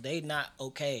problems is they not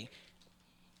okay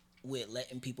with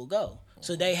letting people go.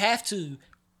 So they have to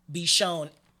be shown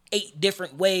 8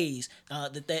 different ways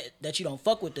that you don't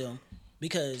fuck with them,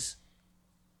 because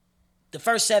the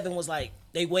first 7 was like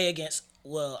they weigh against,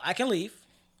 well, I can leave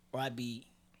or I'd be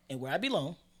and where I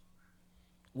belong,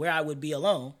 where I would be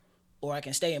alone, or I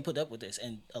can stay and put up with this.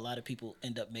 And a lot of people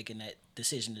end up making that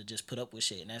decision to just put up with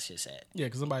shit, and that's just sad. Yeah,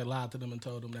 because somebody lied to them and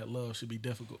told them that love should be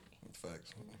difficult.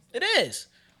 Facts. It is.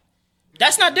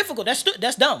 That's not difficult.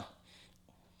 That's dumb.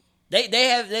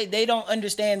 They don't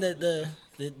understand the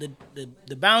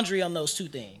boundary on those two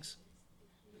things.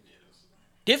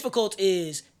 Difficult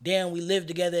is, damn, we live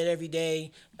together every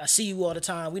day. I see you all the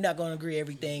time. We're not going to agree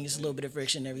everything. It's a little bit of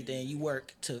friction and everything. You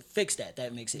work to fix that.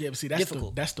 That makes it but see,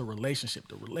 difficult. That's the relationship.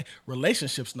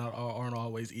 Relationships aren't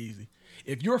always easy.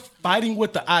 If you're fighting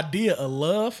with the idea of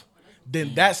love,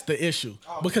 then that's the issue.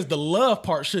 Because the love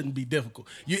part shouldn't be difficult.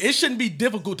 It shouldn't be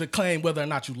difficult to claim whether or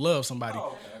not you love somebody.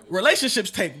 Relationships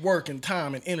take work and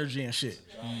time and energy and shit.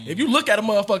 If you look at a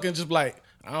motherfucker and just be like,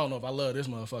 I don't know if I love this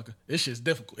motherfucker. This shit's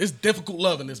difficult. It's difficult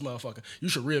loving this motherfucker. You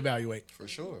should reevaluate. For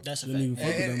sure. That's a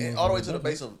fact. And all the way to the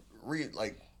base of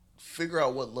figure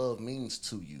out what love means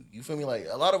to you. You feel me? Like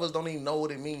a lot of us don't even know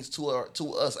what it means to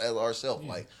us as ourselves.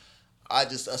 Like I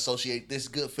just associate this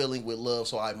good feeling with love,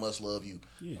 so I must love you.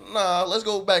 Yeah. Nah, let's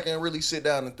go back and really sit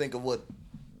down and think of what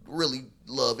really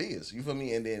love is. You feel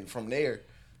me? And then from there,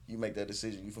 you make that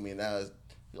decision. You feel me? And now,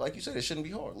 like you said, it shouldn't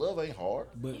be hard. Love ain't hard.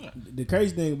 But the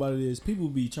crazy thing about it is people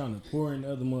be trying to pour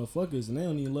into other motherfuckers and they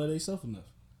don't even love themselves enough.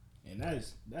 And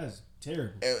that's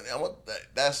terrible. And I want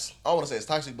to say it's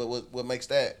toxic, but what makes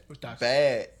that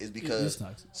bad is because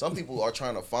some people are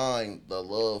trying to find the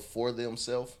love for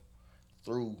themselves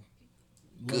through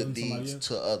good deeds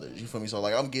to others. You feel me? So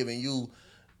like I'm giving you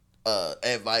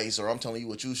advice, or I'm telling you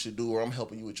what you should do, or I'm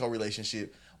helping you with your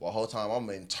relationship while the whole time I'm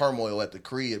in turmoil at the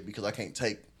crib because I can't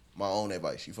take my own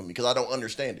advice. You feel me? Because I don't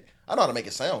understand it. I know how to make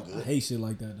it sound good. I hate shit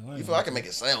like that though. You feel I can make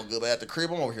it sound good, but at the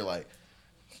crib I'm over here like,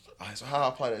 all right, so how I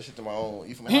apply that shit to my own?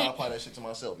 You feel me? How I apply that shit to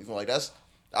myself? You feel like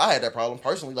I had that problem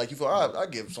personally. Like you feel I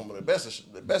give some of the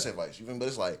best advice. You feel me? But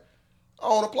it's like I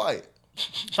don't apply it.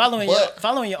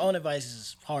 Following your own advice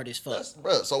is hard as fuck.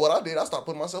 Bruh, so what I did, I stopped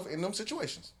putting myself in them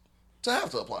situations to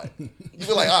have to apply it. You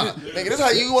feel like, nigga, this is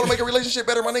how you want to make a relationship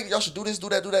better, my nigga. Y'all should do this, do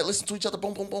that, listen to each other,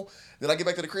 boom, boom, boom. Then I get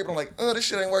back to the crib and I'm like, this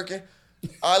shit ain't working.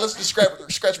 All right, let's just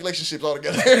scratch relationships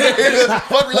altogether.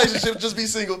 Fuck relationships, just be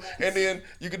single, and then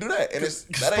you can do that. And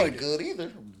that ain't good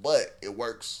either, but it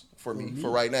works for me for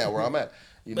right now where I'm at.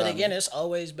 But again, it's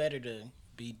always better to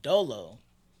be dolo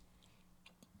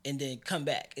and then come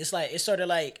back. It's sort of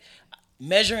like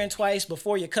measuring twice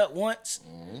before you cut once.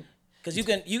 Because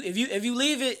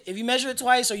if you measure it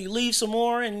twice or you leave some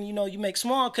more and you make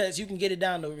small cuts, you can get it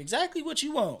down to exactly what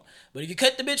you want. But if you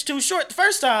cut the bitch too short the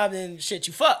first time, then shit,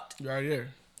 you fucked. Right here.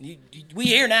 We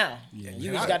here now. Yeah,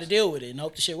 you just got to deal with it and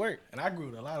hope the shit work. And I agree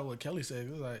with a lot of what Kelly said.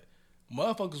 It was like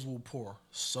motherfuckers will pour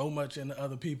so much into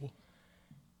other people,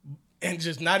 and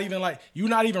just not even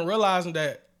realizing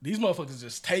that these motherfuckers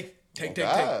just take, and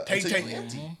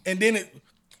then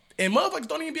And motherfuckers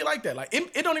don't even be like that. Like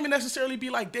it don't even necessarily be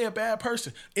like they're a bad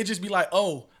person. It just be like,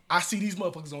 oh, I see these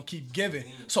motherfuckers gonna keep giving,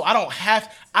 so I don't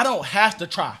have to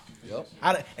try. Yep.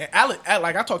 And Alex,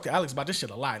 like I talked to Alex about this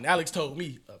shit a lot, and Alex told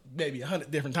me maybe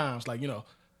 100 different times, like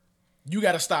you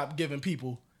got to stop giving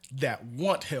people that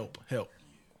want help.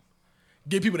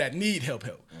 Give people that need help.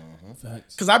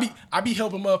 Facts. Cause I be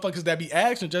helping motherfuckers that be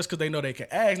asking just cause they know they can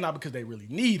ask, not because they really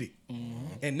need it.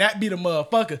 And that be the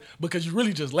motherfucker because you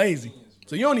really just lazy.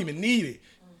 So you don't even need it.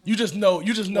 You just know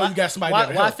you got somebody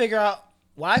that help.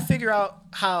 Why figure out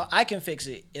how I can fix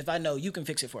it if I know you can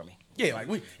fix it for me? Yeah, like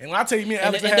and when I tell you, me and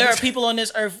Alex, and there are people on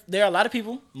this earth. There are a lot of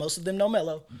people. Most of them know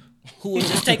Mello, who will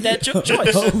just take that choice.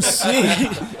 Oh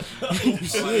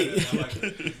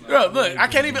shit! Bro, look, I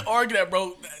can't even argue that,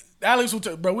 bro. Alex,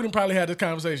 bro, we done probably had this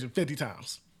conversation 50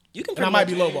 times. I might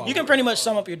be lowball. You can pretty much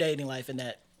sum up your dating life in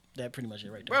that pretty much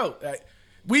it right there, bro. Like,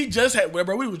 we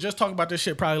were just talking about this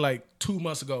shit probably like 2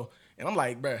 months ago, and I'm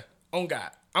like, bro, on God,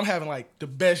 I'm having like the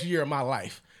best year of my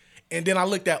life. And then I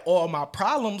looked at all my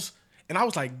problems, and I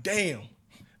was like, damn,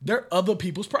 they're other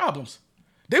people's problems.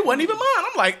 They wasn't even mine.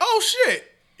 I'm like, oh shit.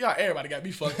 Y'all, everybody got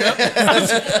me fucked up. Like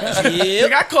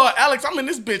I called Alex, I'm in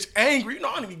this bitch angry. I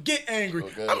don't even get angry.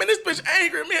 Okay. I'm in this bitch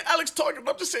angry. Me and Alex talking,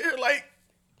 I'm just sitting here like,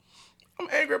 I'm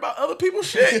angry about other people's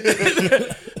shit.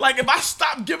 Like, if I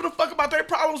stopped giving a fuck about their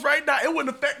problems right now, it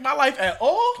wouldn't affect my life at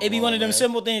all. It'd be one of them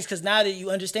simple things, because now that you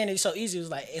understand it, it's so easy.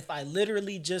 It's like, if I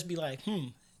literally just be like,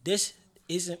 this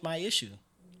isn't my issue.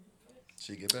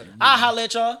 She get better. I'll holler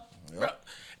at y'all. Yep.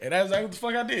 And that's exactly what the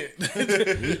fuck I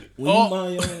did.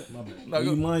 When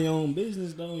you mind your own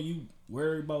business, though, you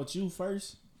worry about you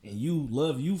first, and you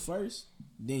love you first,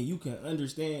 then you can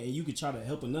understand and you can try to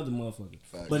help another motherfucker.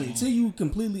 Fact. But until you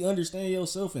completely understand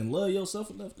yourself and love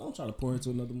yourself enough, don't try to pour into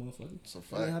another motherfucker.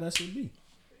 That's how that should be.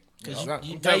 Because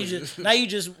now you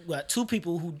just got two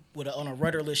people who on a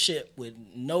rudderless ship with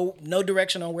no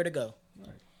direction on where to go.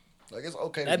 Like it's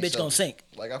okay. That bitch gonna sink.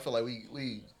 Like I feel like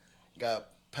we got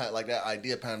like that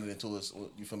idea pounded into us.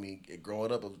 You feel me?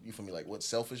 Growing up, you feel me? Like what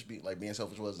being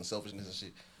selfish was and selfishness and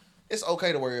shit. It's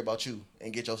okay to worry about you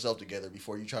and get yourself together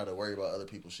before you try to worry about other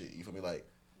people's shit. You feel me? Like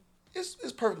it's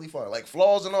perfectly fine. Like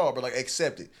flaws and all, but like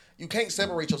accept it. You can't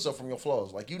separate yourself from your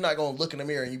flaws. Like you're not gonna look in the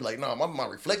mirror and you be like, nah, my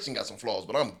reflection got some flaws,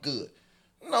 but I'm good.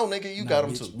 No, nigga, you got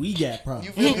them too. We got problems.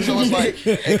 You feel me? So it's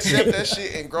like accept that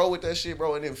shit and grow with that shit,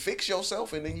 bro, and then fix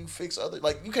yourself, and then you fix other.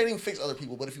 Like you can't even fix other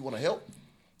people, but if you want to help,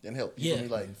 then help. You feel me?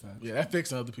 Like that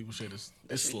fixing other people's shit is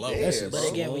slow. But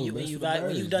again, when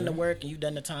you've done the work and you've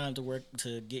done the time to work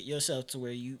to get yourself to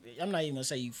where I'm not even gonna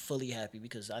say you fully happy,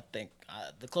 because I think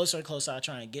the closer and closer I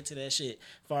try and get to that shit,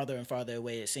 farther and farther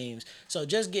away it seems. So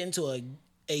just getting to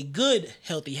a good,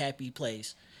 healthy, happy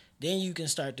place, then you can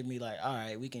start to be like, all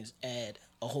right, we can add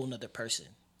a whole nother person.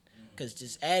 Because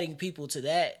just adding people to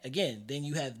that, again, then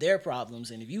you have their problems.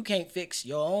 And if you can't fix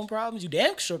your own problems, you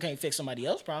damn sure can't fix somebody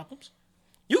else's problems.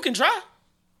 You can try.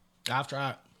 I've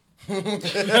tried.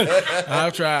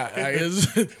 I've tried.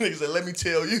 Nigga said, let me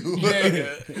tell you.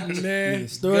 Man.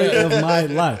 Story of my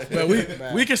life. But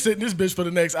we can sit in this bitch for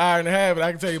the next hour and a half, and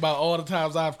I can tell you about all the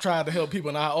times I've tried to help people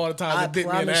and all the times it bit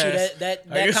me in the ass. That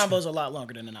combo's a lot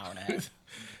longer than an hour and a half.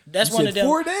 That's one of them.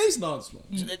 4 days? No,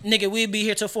 nigga, we'd be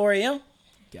here till 4 a.m.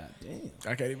 God damn.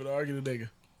 I can't even argue the nigga.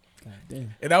 God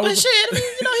damn. And that was but shit, I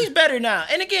mean, he's better now.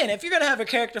 And again, if you're gonna have a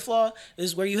character flaw, this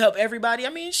is where you help everybody. I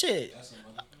mean, shit.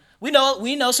 We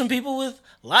know some people with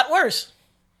a lot worse.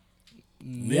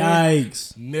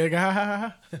 Yikes.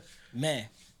 Nigga. Man,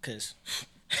 cause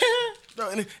no,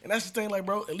 and that's the thing, like,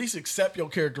 bro, at least accept your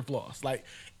character flaws. Like,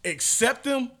 accept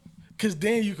them. Cause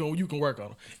then you can work on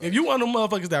them. If you one of them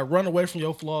motherfuckers that run away from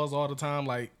your flaws all the time,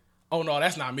 like, oh no,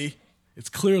 that's not me. It's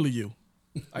clearly you.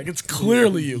 Like it's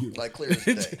clearly you. Like clear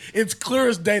as day. It's clear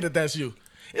as day that that's you.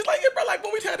 It's like, bro, like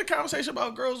when we had the conversation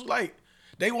about girls, like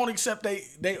they won't accept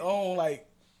they own like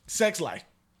sex life.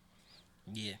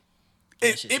 Yeah.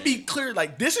 It be clear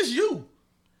like this is you.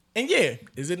 And yeah,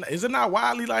 is it not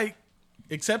widely like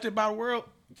accepted by the world?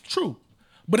 True.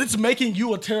 But it's making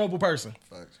you a terrible person.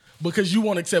 Facts. Because you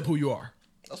won't accept who you are.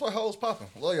 That's why hoes popping.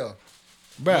 Love y'all.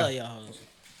 Bruh. Love y'all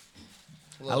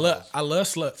hoes. I love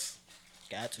sluts.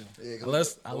 Got to. Yeah, I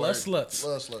love sluts.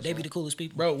 Love sluts. They be the coolest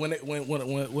people. Bro,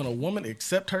 when a woman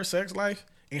accept her sex life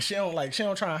and she don't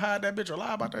try and hide that bitch or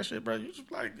lie about that shit, bro, you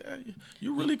just like,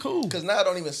 you really cool. Because now it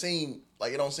don't even seem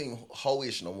like, it don't seem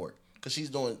hoe-ish no more. Because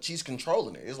she's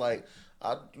controlling it. It's like,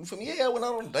 you feel me? Yeah, I went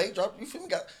out on a date, dropped. You feel me?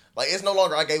 Like it's no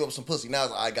longer I gave up some pussy. Now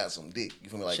it's I got some dick. You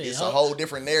feel me? Like it's a whole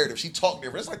different narrative. She talked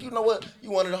different. It's like, you know what?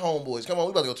 You one of the homeboys. Come on,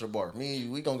 we about to go to the bar.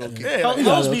 We gonna go kick. Yeah, we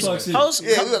about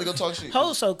to go talk shit.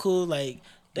 Hoes so cool. Like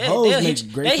they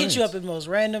hit you up at the most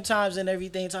random times and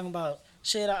everything, talking about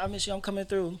shit. I miss you. I'm coming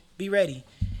through. Be ready.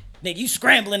 Nigga, you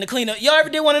scrambling to clean up. Y'all ever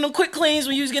did one of them quick cleans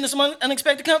when you was getting some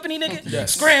unexpected company, nigga?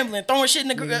 Yes. Scrambling, throwing shit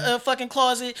in the fucking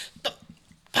closet.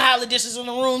 Pile of dishes in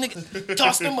the room, nigga.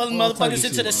 Toss them motherfuckers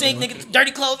into the sink, nigga.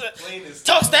 Dirty clothes.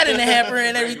 Toss that in the hamper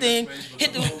and everything.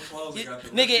 Hit the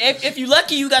nigga. If you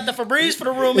lucky, you got the Febreze for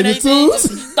the room and everything.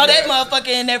 Throw that motherfucker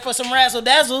in there for some razzle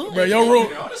dazzle. Bro,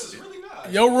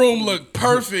 your room look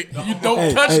perfect. You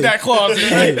don't touch that closet.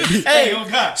 Hey,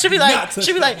 she be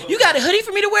like, you got a hoodie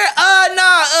for me to wear?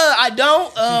 I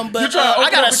don't. But I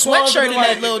got a sweatshirt in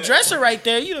that little dresser right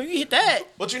there. You hit that.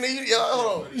 What you need?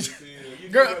 Hold on.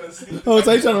 Girl, so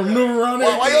you trying to maneuver around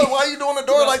there? Why you doing the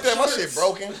door like that? My shit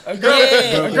broken. A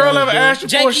girl ever asked you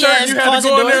for a shirt, you had to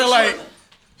go in there like,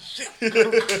 shit.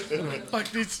 Fuck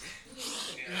this.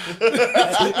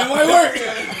 It might work.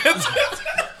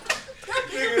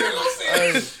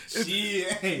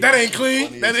 That ain't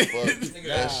clean.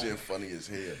 That shit funny as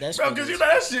hell. Bro, because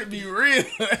that shit be real.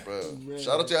 Bro,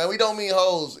 shout out to you. And we don't mean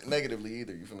hoes negatively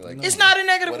either. You feel me? Like it's not a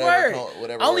negative word.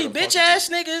 Only bitch ass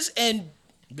niggas and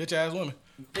bitch ass women.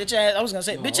 Bitch ass. I was gonna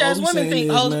say bitch ass women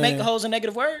think hoes make the hoes a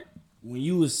negative word. When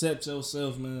you accept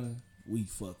yourself, man, we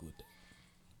fuck with that.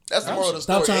 That's the moral of the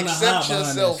story. Stop trying to accept hide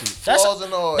yourself. Flaws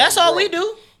and all. That's all we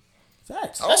do.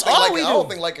 Facts. That's all we do. I don't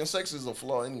think liking sex is a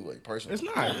flaw anyway, personally. It's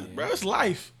not, bro. It's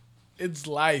life. It's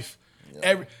life.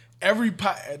 Yeah.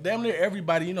 Damn near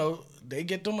everybody, they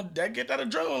get that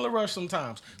adrenaline rush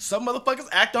sometimes. Some motherfuckers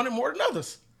act on it more than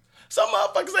others. Some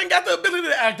motherfuckers ain't got the ability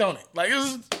to act on it. Like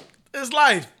it's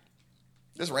life.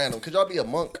 It's random. Could y'all be a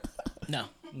monk? No.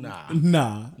 Nah.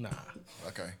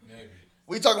 Okay. Maybe.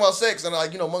 We talking about sex and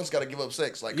monks got to give up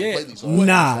sex completely. So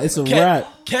it's a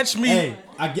wrap. Catch me.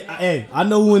 Hey, I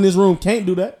know who in this room can't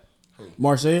do that.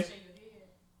 Marcel.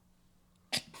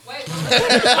 Wait.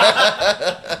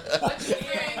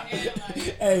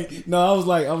 Hey, no,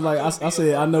 I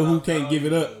said, I know who can't give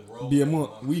it up. Be a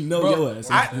monk. We know your ass.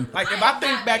 Like if I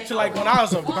think back to like when I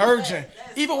was a virgin,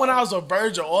 even when I was a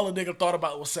virgin, all a nigga thought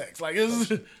about was sex. Like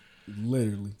it's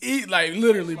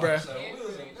literally, bro. So we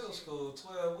was in middle school,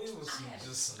 12. We was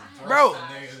just some Bro,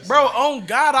 niggas. on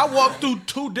God, I walked through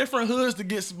 2 different hoods to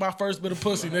get my first bit of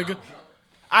pussy, nigga.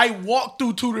 I walked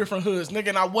through 2 different hoods, nigga,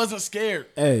 and I wasn't scared.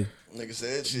 Hey, Nigga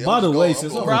said shit. by the way,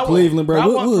 since I'm from Cleveland,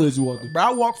 bro, what hood you walk through? Bro,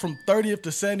 I walked from 30th to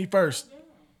 71st.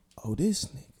 Oh, this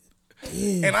nigga.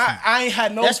 Yeah. And I ain't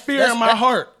had no fear in my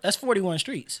heart. That's 41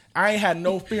 streets. I ain't had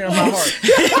no fear in my heart.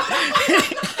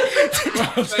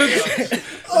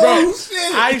 Oh,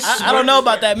 shit. I don't know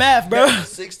about that math, bro.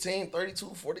 16, 32,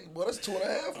 40. Well, that's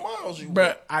 2.5 miles. You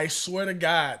Bro, I swear to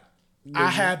God, I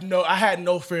had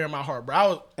no fear in my heart,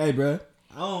 bro. Hey, bro.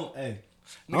 I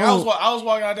was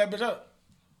walking out that bitch up.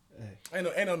 Ain't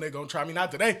no nigga gonna try me,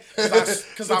 not today,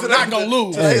 cause I'm not gonna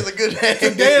lose. Today's a good day.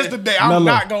 Today is the day. I'm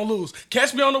not gonna lose.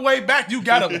 Catch me on the way back. You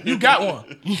got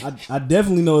one. I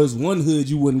definitely know there's one hood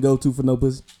you wouldn't go to for no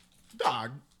pussy.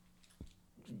 Dog.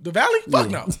 The Valley? Fuck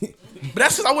no. But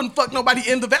that's because I wouldn't fuck nobody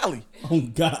in the Valley. Oh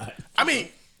God. I mean,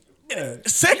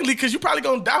 secondly, because you probably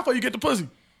gonna die before you get the pussy.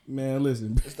 Man,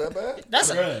 listen. Is that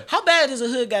bad? How bad does a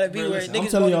hood gotta be where I'm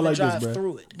niggas telling won't y'all even like drive this,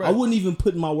 through it? bro. I wouldn't even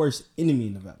put my worst enemy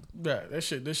in the Valley. Bruh,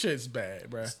 this shit's bad,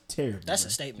 bruh. It's terrible. That's bro.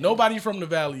 a statement. Nobody from the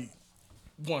Valley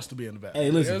wants to be in the Valley.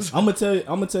 Hey, listen. I'm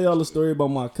gonna tell y'all a story about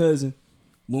my cousin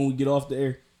when we get off the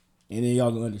air, and then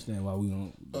y'all gonna understand why we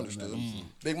don't Understood.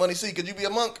 Big Money C, could you be a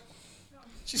monk?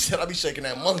 She said, I be shaking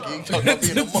that monkey. You talking about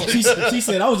being a monk. She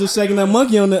said I was just shaking that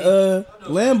monkey on the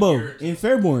Lambo in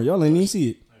Fairborn. Y'all ain't even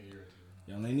see it.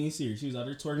 Y'all ain't even see her. She was out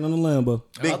there twerking on the Lambo.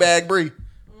 Big Bag Bree.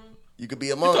 You could be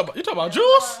a monk. You talking about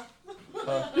Jules?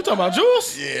 You talking about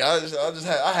Jules? Yeah,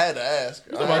 I had to ask.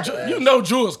 You know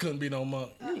Jules couldn't be no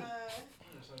monk.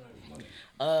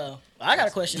 I got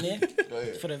a question then Go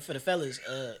ahead. for the fellas.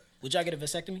 Would y'all get a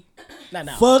vasectomy? Not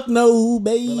now. Fuck no,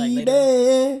 baby. like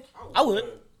later. I would.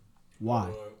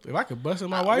 Why? If I could bust in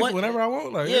my wife whenever I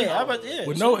want, like Yeah.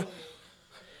 with no.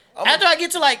 After I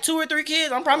get to like 2 or 3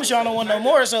 kids, I promise y'all I don't want no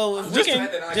more. So if we The can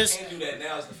fact that I just can't do that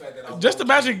now is the fact that I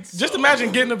Just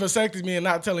imagine getting a vasectomy and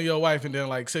not telling your wife, and then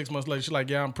like 6 months later, she's like,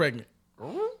 "Yeah, I'm pregnant."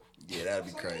 Yeah, that'd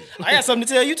be crazy. I got something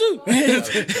to tell you too.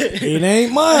 It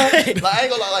ain't mine. Like, I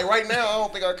ain't gonna lie, like right now, I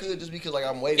don't think I could just because like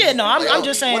I'm waiting. Yeah, no, I'm Like,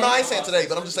 just saying- Well, no, I ain't saying today,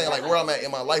 but I'm just saying like where I'm at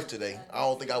in my life today. I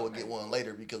don't think I would get one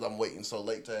later because I'm waiting so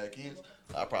late to have kids.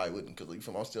 I probably wouldn't because you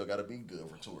feel me, I'm still gotta be good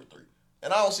for 2 or 3.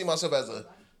 And I don't see myself as a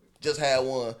just had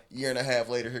one year and a half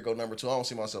later. Here go number 2. I don't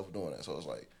see myself doing that. So it's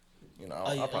like, you know,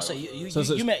 I probably. So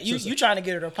you trying to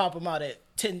get her to pop them out at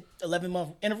 10, 11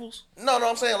 month intervals? No,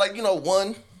 I'm saying like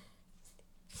 1,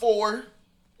 4.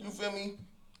 You feel me?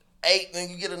 8, then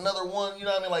you get another one. You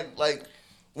know what I mean? Like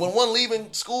when one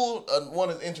leaving school, one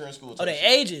is entering school. Oh, they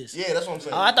ages. Yeah, that's what I'm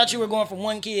saying. Oh, I thought you were going from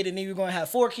 1 kid and then you were going to have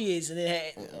 4 kids and then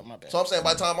oh my bad. So I'm saying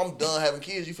by the time I'm done having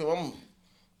kids, you feel me?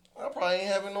 I probably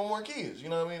ain't having no more kids. You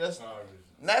know what I mean? That's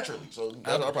naturally. So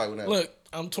that's I probably wouldn't have. Look,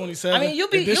 I'm 27. I mean,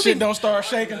 if this shit don't start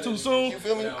shaking too soon, You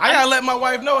feel me? I gotta let my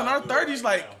wife know in our 30s,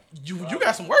 like, you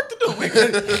got some work to do.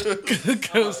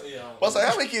 Because Well, I say,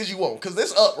 how many kids you want? Because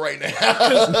this up right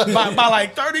now. by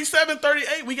like 37,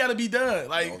 38, we gotta be done.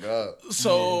 Like, Oh, God.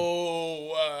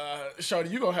 so, shorty,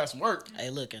 you gonna have some work. Hey,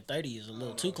 look, at 30 is a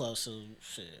little too close. So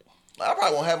shit. I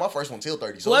probably won't have my first one till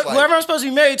 30. So it's like, Whoever I'm supposed to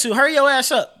be married to, hurry your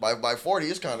ass up. by 40,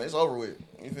 it's over with.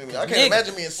 You feel me? I can't Nigga.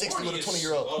 imagine being 60 with a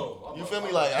 20-year-old. You feel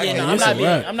me? Like, I Yeah, can't. no, It's a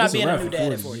wrap. I'm not It's a being a wrap new for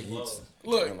dad at 40. 40.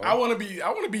 Look, I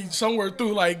wanna be somewhere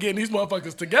through like getting these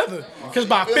motherfuckers together. Cause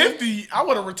by 50, I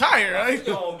wanna retire. Right?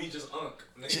 You don't be just unk.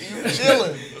 Nigga.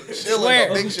 Chilling. Swear.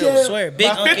 No, big I chilling. swear, big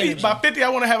By 50, energy. by 50, I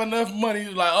want to have enough money.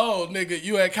 Like, oh, nigga,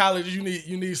 you at college, you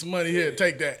need some money here.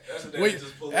 Take that. what they Wait,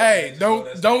 just pull up hey, and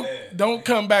just go, that's don't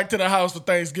come back to the house for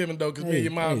Thanksgiving though, cause me and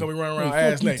your mom gonna be running around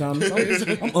ass naked.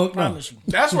 I'm unk now. Promise you.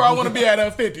 That's where I want to be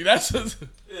at 50. That's just,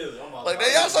 Like,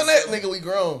 they y'all son that nigga, we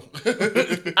grown.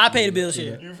 I pay the bills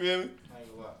here. You feel me?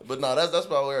 But no, that's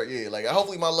probably where, yeah. Like,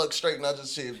 hopefully my luck's straight and I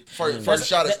just shit first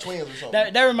shot is twins or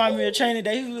something. That reminded me of training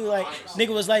day. He was like,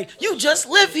 nigga was like, you just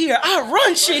live here. I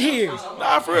run shit here.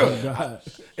 nah, for real. God.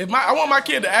 If I want my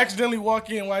kid to accidentally walk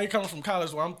in while he coming from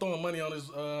college, while I'm throwing money on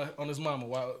his mama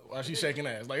while she's shaking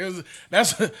ass. Like,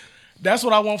 that's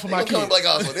what I want for my They gonna kid. come like,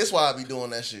 oh, so this why I be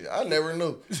doing that shit. I never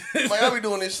knew. Like, I be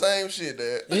doing this same shit,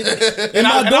 Dad. In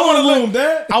my dorm room,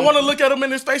 Dad. I want to look at him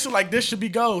in his face and like, this should be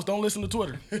goals. Don't listen to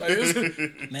Twitter.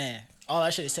 Like, Man, all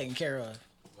that shit is taken care of.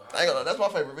 I ain't gonna, that's my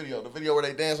favorite video. The video where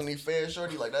they dance on these fed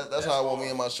shorty. Like, that's how I want me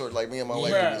and my short, like me and my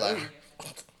wife to be like.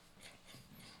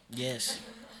 Yes.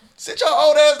 Sit your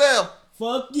old ass down.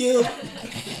 Fuck you.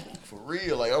 For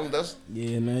real, like that's.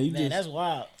 Yeah, man. That's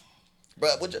wild. Bro,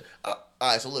 all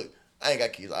right, so look, I ain't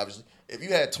got kids, obviously. If you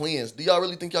had twins, do y'all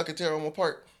really think y'all could tear them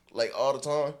apart like all the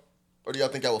time, or do y'all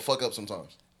think y'all would fuck up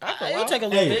sometimes? It'll take a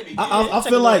little bit.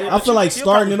 I feel like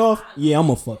starting it off. Yeah, I'm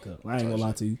gonna fuck up. I ain't gonna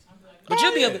lie to you. But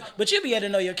you'll be able to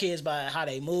know your kids by how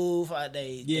they move, how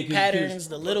they patterns,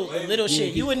 the little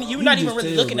shit. You're not even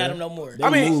really looking at them no more. I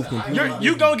mean,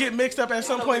 you gonna get mixed up at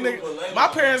some point, nigga. My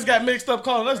parents got mixed up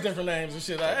calling us different names and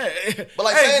shit. Like, hey, but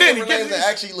like hey, saying Benny, different names and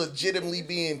actually legitimately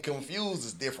being confused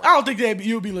is different. I don't think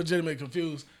you'd be legitimately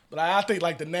confused, but I think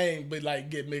like the name would like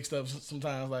get mixed up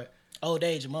sometimes. Like old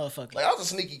age, motherfucker. Like I was a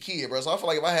sneaky kid, bro. So I feel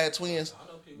like if I had twins,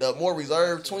 the more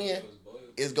reserved twin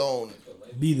is gonna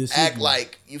be the act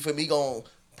like you feel me, gonna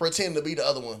pretend to be the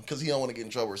other one because he don't want to get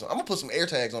in trouble or something. I'm gonna put some air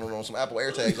tags on some Apple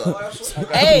air tags on.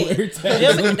 Hey,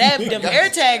 them air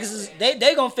tags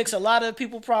they gonna fix a lot of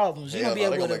people problems. You're gonna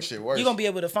be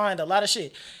able to find a lot of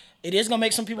shit. It is gonna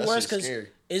make some people worse because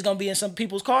it's gonna be in some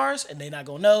people's cars and they not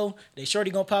gonna know. They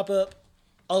shorty gonna pop up.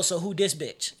 Also, who this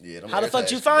bitch? Yeah, how the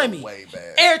fuck you find me?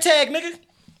 Air tag, nigga.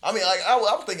 I mean, like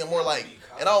I'm thinking more like,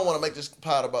 and I don't want to make this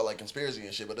pod about like conspiracy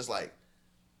and shit, but it's like,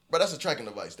 bro, that's a tracking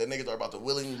device that niggas are about to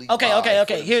willingly.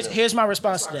 Okay. Here's my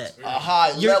response to that. A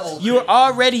high level. You're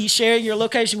already sharing your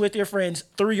location with your friends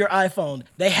through your iPhone.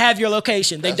 They have your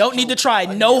location. They don't need to try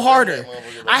no harder.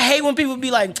 I hate when people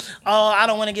be like, "Oh, I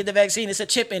don't want to get the vaccine. It's a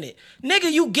chip in it."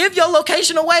 Nigga, you give your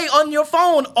location away on your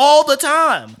phone all the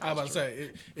time. I was about to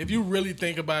say, if you really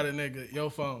think about it, nigga,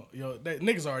 your phone,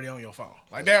 niggas already on your phone.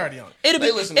 Like they already on it. It'll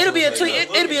be a tweet.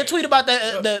 It'll be a tweet about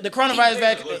the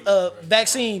coronavirus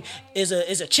vaccine is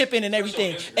a chip in and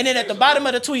everything, and then at the bottom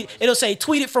of the tweet it'll say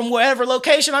tweet it from wherever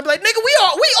location. I'd be like, nigga, we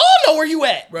all know where you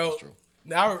at, bro.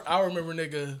 Now I remember,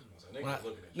 nigga.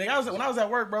 When I was at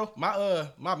work, bro.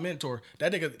 My mentor,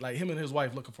 that nigga, like him and his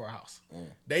wife looking for a house.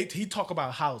 He talk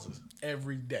about houses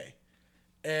every day,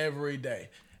 and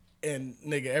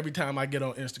nigga, every time I get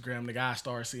on Instagram, nigga, I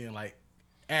start seeing like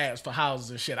ads for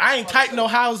houses and shit. I ain't type no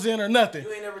houses in or nothing.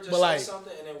 You ain't never just say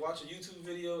something and then watch a YouTube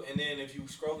video, and then if you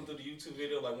scrolling through the YouTube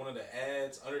video, like one of the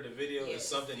ads under the video is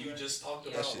something you just talked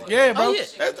about. Like, yeah, bro. You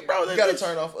gotta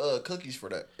turn off cookies for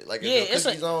that. Like,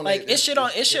 it's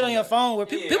shit on your phone where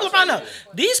people find out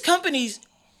these companies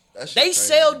they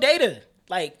sell data.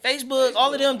 Like Facebook,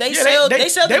 all of them, they sell the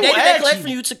data they collect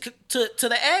from you to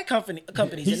the ad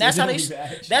companies, and that's how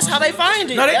they find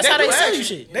it. That's how they sell you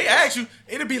shit. They ask you,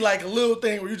 it'll be like a little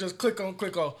thing where you just click on.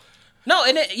 No,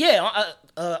 and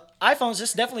iPhones,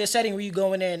 it's definitely a setting where you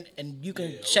go in there and you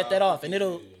can shut that off, and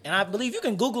and I believe you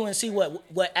can Google and see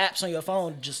what apps on your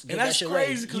phone just give that shit away.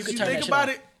 And that's crazy because you think about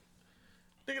it,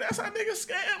 nigga, that's how niggas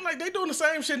scam. Like they doing the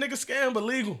same shit niggas scam but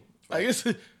legal. Like it's.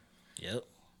 Yep.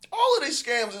 All of these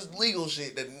scams is legal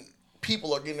shit that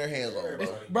people are getting their hands on,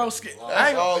 bro.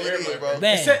 That's all it is, bro.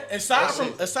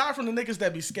 Aside from the niggas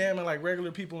that be scamming like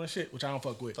regular people and shit, which I don't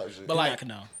fuck with, but like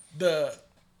the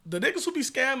niggas who be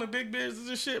scamming big business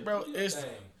and shit, bro, it's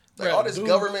like all this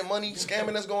government money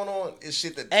scamming that's going on is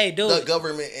shit that the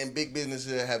government and big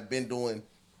businesses have been doing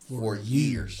for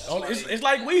years. It's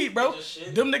like weed, bro.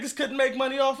 Them niggas couldn't make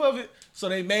money off of it, so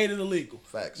they made it illegal.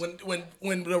 Facts. When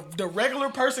the regular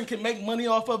person can make money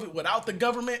off of it without the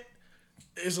government,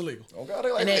 it's illegal. Oh God,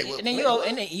 they like, and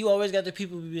then you always got the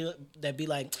people that be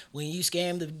like, when you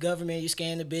scam the government, you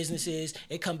scam the businesses,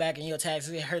 it come back in your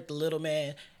taxes, it hurt the little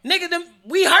man. Nigga,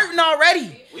 we hurting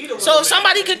already. So if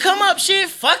somebody could come up, shit,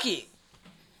 fuck it.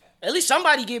 At least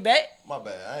somebody get back. My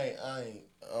bad.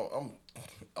 I'm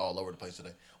all over the place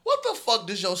today. What the fuck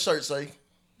does your shirt say?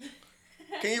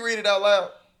 Can you read it out loud?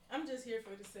 I'm just here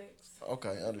for the sex.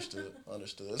 Okay, understood.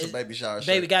 It's a baby shower shirt.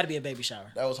 Baby, gotta be a baby shower.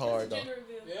 That was hard, though.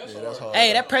 Yeah, that's hard.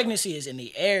 Hey, that pregnancy is in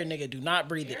the air, nigga. Do not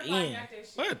breathe it in.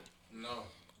 What? No.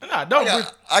 Nah, don't breathe.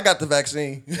 I got the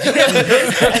vaccine. You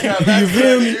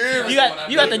feel me?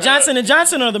 You got the Johnson &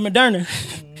 Johnson or the Moderna?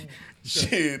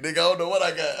 Shit, nigga, I don't know what I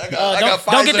got. I got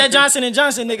Pfizer. Don't get that Johnson &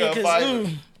 Johnson, nigga,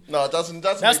 because... No, Johnson.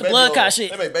 That's the blood clot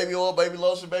shit. They make baby oil, baby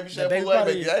lotion, baby shampoo. I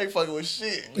ain't fucking with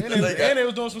shit. And they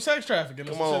was doing some sex trafficking.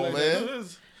 Come on, man.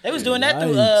 They was doing that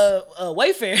through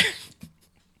Wayfair.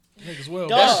 Niggas well.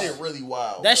 That shit really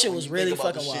wild. That shit was really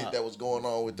fucking wild. Shit that was going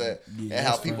on with that, and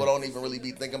how people don't even really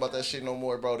be thinking about that shit no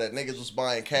more, bro. That niggas was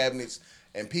buying cabinets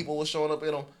and people was showing up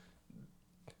in them.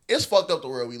 It's fucked up the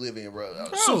world we live in, bro.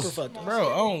 Super fucked up,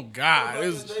 bro. Oh God,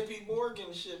 it's JP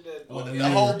Morgan shit that the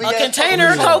whole big a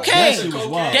container of cocaine.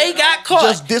 They got caught.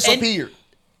 Just disappeared.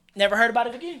 Never heard about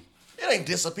it again. It ain't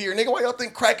disappeared, nigga. Why y'all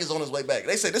think crack is on his way back?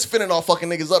 They say this fentanyl fucking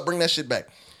niggas up. Bring that shit back.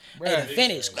 Hey, the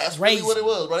fentanyl is That's crazy. really what it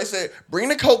was, bro. They said, bring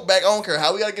the coke back. I don't care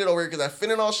how we gotta get it over here because that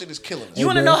fentanyl shit is killing us. You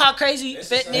want to know how crazy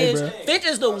fentanyl is? bro. Fentanyl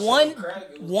is the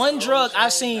one drug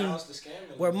I've seen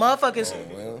where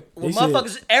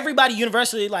motherfuckers, everybody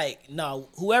universally like, no,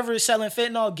 whoever is selling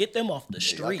fentanyl, get them off the I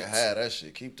streets. can have that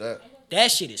shit. Keep that. That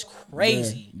shit is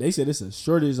crazy. Bruh, they said it's a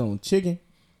shortage on chicken.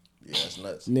 Yeah, that's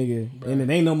nuts. Nigga, and it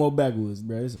ain't no more backwoods,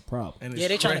 bro. It's a problem. And Yeah,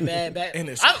 they trying to bad back. And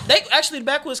it's, The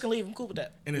backwoods can leave. I'm cool with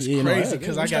that. and it's Yeah, no, crazy hey,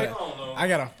 because I I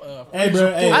got a Hey,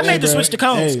 bro. Hey, I made the bro. switch to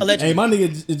cones, Hey, allegedly. hey, my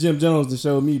nigga Jim Jones to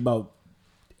show me about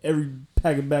every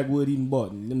pack of backwood he done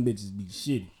bought, and them bitches be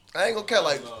shitty. I ain't gonna care.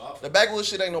 Like the backwoods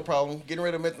shit ain't no problem. Getting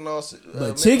rid of methanol,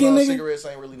 But chicken, nigga? cigarettes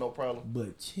ain't really no problem.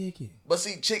 But chicken. But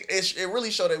see, it really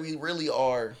showed that we really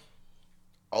are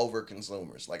over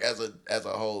consumers, like as a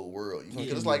whole world. You know,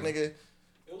 cause it's like, nigga, It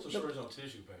was a shortage on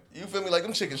tissue paper. you feel me? Like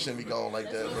them chickens shouldn't be going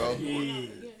like that, bro.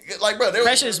 Like, bro,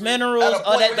 Precious minerals, at a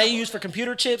all that point they where- use for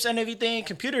computer chips and everything.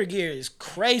 Computer gear is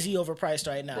crazy overpriced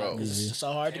right now. Bro. 'Cause it's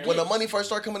so hard to When get. the money first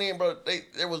started coming in, bro,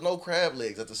 there was no crab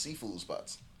legs at the seafood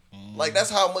spots. Like that's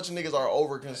how much niggas are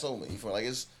over consuming. You feel like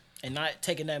it's And not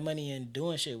taking that money and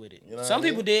doing shit with it. You know what Some I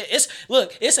mean? people did.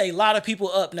 It's a lot of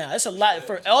people up now. It's a lot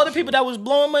for all the people that was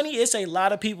blowing money. It's a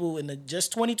lot of people in the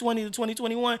just 2020 to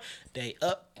 2021. They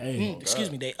up. Hey. Excuse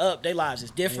me. They up. Their lives is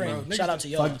different. Bro, Shout niggas- out to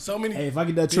y'all. So many. Hey, if I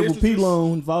get that triple P businesses-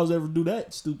 loan, if I was ever do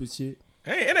that stupid shit.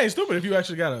 Hey, it ain't stupid if you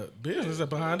actually got a business up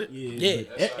behind it. Yeah.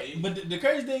 But the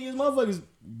crazy thing is, motherfuckers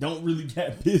don't really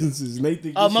got businesses. And they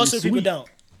think this Most shit of the people sweet. don't.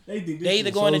 They think this They either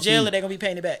shit going to so jail or sweet. they gonna be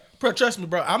paying it back. Bro, trust me,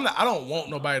 bro. I don't want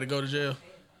nobody to go to jail,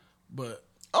 but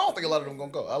I don't think a lot of them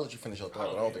gonna go. I'll let you finish your thought,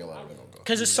 but I don't think a lot of them gonna go.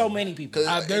 Cause there's so many people.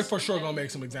 they're for sure gonna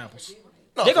make some examples.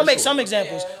 No, They're gonna for make sure. some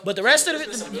examples, but the rest of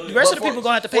the But people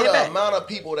gonna have to pay for it the back. amount of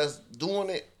people that's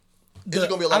doing it, there's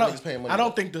gonna be a lot of niggas paying money. I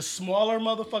don't think the smaller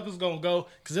motherfuckers gonna go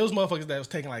because there was motherfuckers that was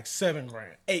taking like $7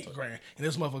 grand, $8 grand, and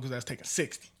there's motherfuckers that was taking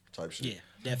 60. type shit. Yeah,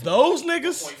 definitely. Those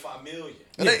niggas, 0.5 million.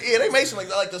 And they made some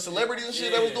like the celebrities and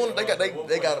shit that was doing it. They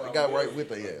got right with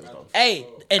their ass though. Hey,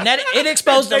 and that it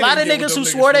exposed a They lot of didn't get niggas with who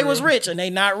them swore niggas they for was real. rich and they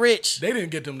not rich. they didn't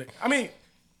get them. I mean,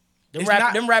 Them, it's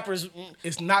not- them rappers.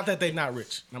 it's not that they not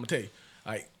rich. And I'm gonna tell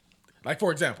you, like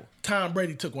for example, Tom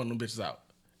Brady took one of them bitches out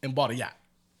and bought a yacht.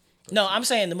 No, I'm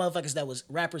saying the motherfuckers that was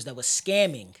rappers that was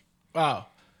scamming. Wow.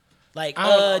 Like,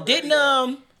 Tom um, Brady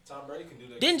can do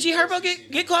that. didn't G Herbo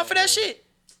get caught for that shit?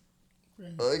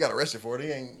 He got arrested for it.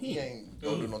 He ain't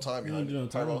gonna do no time behind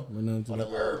it. Turbo. On that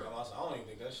little- I don't even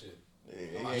think that shit.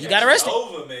 He got arrested.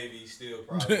 Over maybe still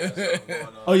probably. got something going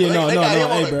on. Oh yeah, They no. got him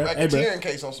on Hey, bro. a Hey, bro. racketeering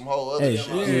case on some whole other Hey, shit.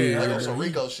 yeah, Like bro. on some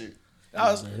Rico shit.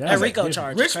 That Rico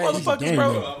charge. Rich Crazy. motherfuckers, game,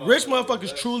 bro. man. Rich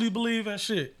motherfuckers truly believe in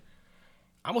shit.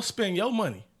 I'm gonna spend your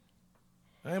money.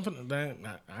 I ain't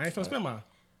finna spend mine.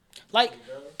 Like,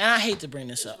 and I hate to bring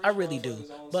this up, I really do,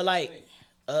 but like,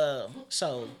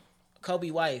 so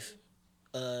Kobe's wife,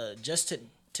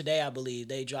 today I believe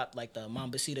they dropped like the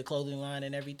Mambasita clothing line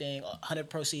and everything. 100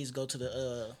 proceeds go to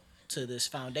the to this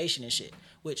foundation and shit,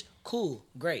 which cool,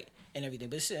 great, and everything.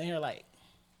 But it's sitting here like,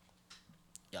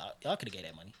 y'all could have gave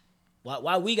that money.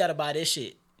 Why we gotta buy this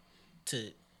shit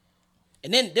to?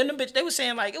 And then them bitch, they was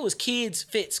saying like it was kids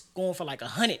fits going for like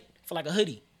 100 for like a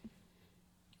hoodie.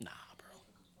 Nah, bro.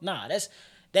 Nah,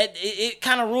 it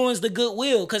kind of ruins the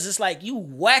goodwill because it's like you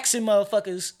waxing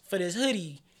motherfuckers for this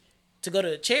hoodie to go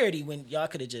to charity when y'all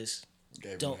could have just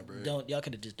y'all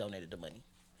could have just donated the money.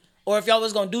 Or if y'all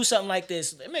was gonna do something like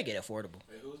this, make it affordable.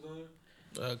 Who's doing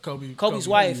it? Kobe's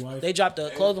wife, they dropped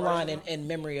a clothing line in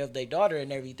memory of their daughter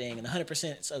and everything, and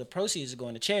 100% of the proceeds are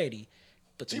going to charity.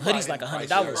 But the hoodie's like $100.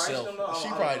 She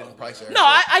probably didn't price her. No,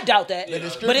 I doubt that.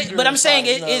 distributor But I'm saying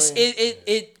decided, you know what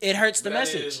I mean? it hurts the That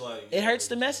message. is like- It hurts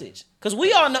the message. Cause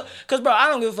we all know. Cause bro, I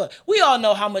don't give a fuck. We all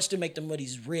know how much to make the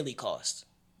hoodies really cost.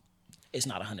 It's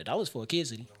not $100 for a kid's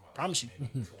hoodie. Promise you.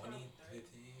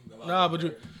 Nah, but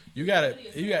you gotta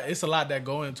it's a lot that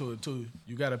go into it too.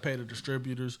 You gotta pay the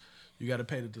distributors, you gotta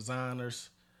pay the designers.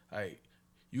 Like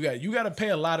you gotta pay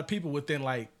a lot of people within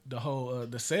like the whole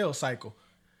the sales cycle.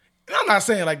 And I'm not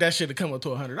saying like that shit to come up to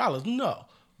 $100. No.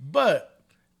 But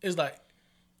it's like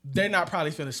they're not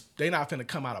finna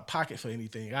come out of pocket for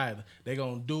anything either. They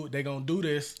gonna do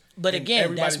this. But and again,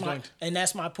 everybody's going to-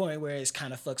 that's my point where it's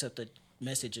kind of fucks up the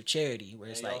message of charity, where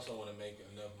it's They like, also want to make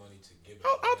enough money to give it.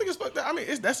 I don't think it's fucked up. I mean,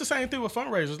 that's the same thing with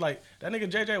fundraisers. Like that nigga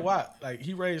JJ Watt, like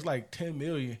he raised like $10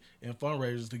 million in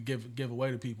fundraisers to give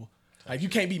away to people. Like you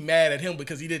can't be mad at him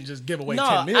because he didn't just give away no,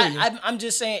 $10 million. I'm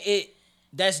just saying it.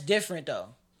 That's different though.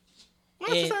 No,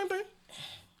 it's the same thing.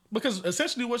 Because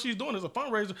essentially what she's doing is a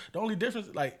fundraiser. The only difference,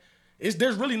 like,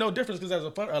 there's really no difference because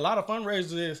a lot of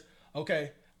fundraisers is,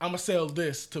 okay, I'm going to sell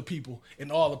this to people and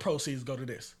all the proceeds go to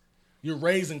this. You're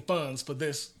raising funds for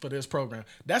this program.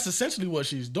 That's essentially what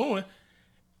she's doing.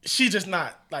 She's just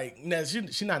not like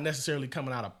she's not necessarily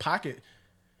coming out of pocket,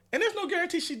 and there's no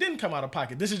guarantee she didn't come out of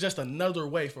pocket. This is just another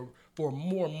way for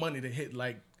more money to hit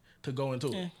to go into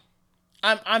it.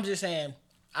 I'm just saying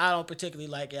I don't particularly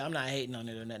like it. I'm not hating on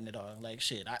it or nothing at all. Like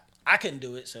shit, I couldn't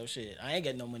do it, so shit. I ain't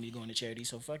getting no money going to charity,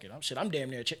 so fuck it. I'm damn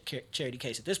near a charity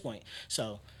case at this point.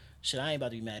 So shit, I ain't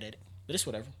about to be mad at it. But it's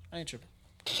whatever. I ain't tripping.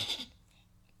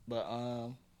 But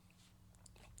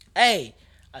hey,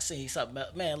 I seen something.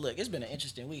 Man, look, it's been an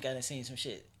interesting week. I done seen some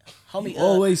shit. Homie,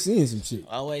 always seeing some shit.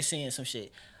 Always seeing some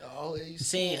shit. Always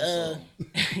seeing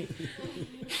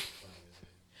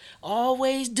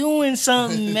always doing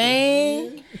something,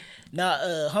 man. Nah,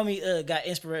 homie got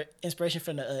inspiration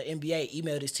from the NBA.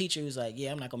 Emailed his teacher. He was like,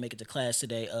 "Yeah, I'm not gonna make it to class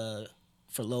today.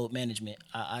 For load management,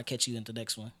 I'll catch you in the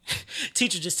next one."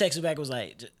 Teacher just texted back and was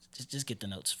like, just get the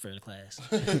notes for the class.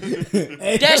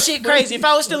 That shit crazy. If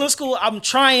I was still in school, I'm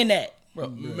trying that. Bro,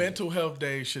 mental health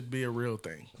days should be a real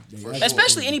thing.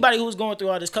 Especially anybody who's going through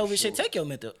all this COVID shit, take your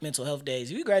mental health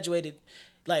days. If you graduated,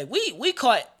 like we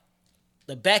caught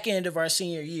the back end of our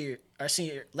senior year,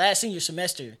 last senior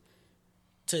semester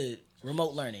to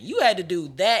remote learning. You had to do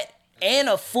that and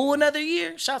a full another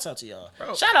year. Shouts out to y'all.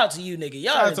 Bro, shout out to you, nigga.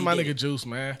 Y'all shout out to my nigga Juice,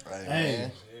 man. Right,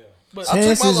 man. But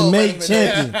chances make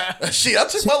champions. Shit, I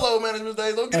took my load management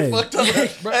days. Don't get fucked up.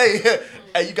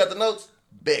 Hey, you got the notes?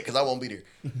 Bet, because I won't be there.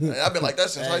 I've been like that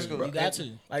since high school. You got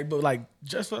to. But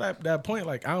just for that point,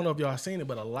 I don't know if y'all seen it,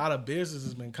 but a lot of business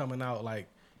has been coming out,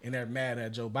 and they're mad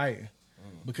at Joe Biden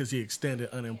because he extended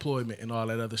unemployment and all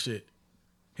that other shit.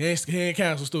 He ain't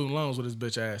canceled student loans with his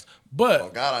bitch ass. But oh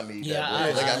God, I need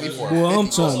that. They got me for it. Well, I'm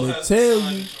trying to tell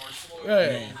you.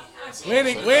 Hey, we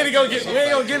ain't gonna get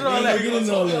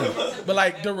into all that.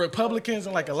 But the Republicans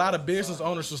and a lot of business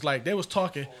owners was they was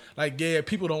talking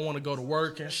people don't want to go to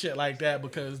work and shit like that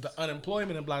because the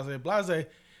unemployment and blase.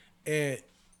 And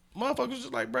motherfuckers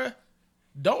just bruh,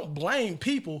 don't blame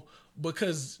people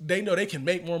because they know they can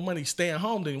make more money staying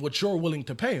home than what you're willing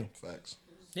to pay them. Facts.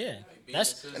 Yeah.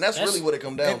 That's really what it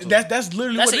comes down to. That's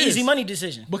literally what it is. That's an easy money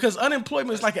decision. Because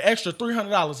unemployment is an extra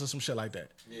 $300 or some shit like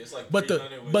that. Yeah, it's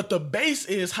but the base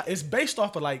is based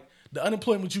off of the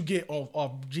unemployment you get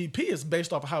off GP is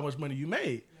based off of how much money you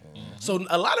made. Mm-hmm. So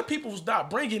a lot of people was not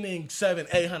bringing in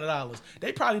 $700-800.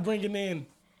 They probably bringing in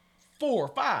 $4 or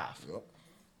 $5. Yep.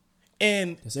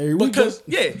 And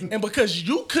because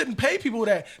you couldn't pay people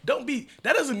that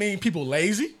doesn't mean people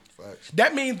lazy. Facts.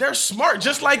 That means they're smart,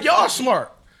 just like y'all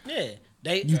smart. Yeah.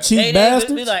 You cheap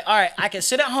bastards. Be like, all right, I can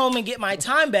sit at home and get my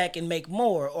time back and make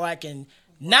more, or I can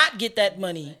not get that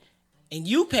money and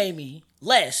you pay me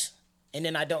less and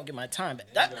then I don't get my time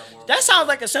back. That sounds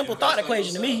like a simple thought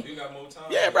equation to me.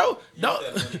 Yeah, bro.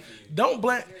 Don't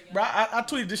blame. Bro, I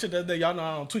tweeted this shit the other day. Y'all know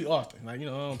I don't tweet often. I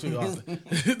don't tweet often.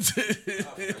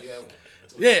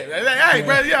 Yeah, hey,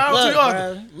 bro. Yeah, I don't tweet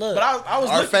often. Look, but I was.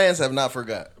 Our fans have not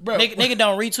forgot. Bro, nigga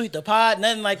don't retweet the pod,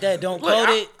 nothing like that. Don't quote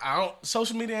it. I don't.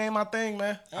 Social media ain't my thing,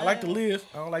 man. I like to live.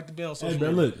 I don't like to be on social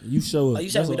media. Look, you show up. Oh, you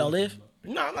saying we don't live?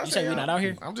 No, I'm not saying we're not out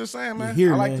here. I'm just saying, man.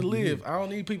 Here, I like man. to live. I don't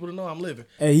need people to know I'm living.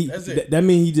 Hey, that's it. That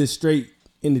means he just straight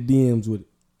in the DMs with it.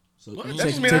 So that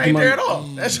just mean I ain't there at all.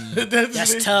 That's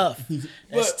tough.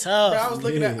 That's tough. Bro, I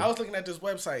was looking at this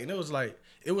website and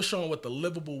it was showing what the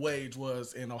livable wage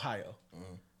was in Ohio.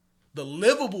 Mm-hmm. The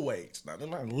livable wage, not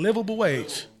livable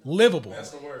wage, livable.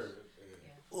 That's the word.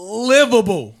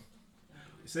 Livable.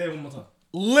 Say it one more time.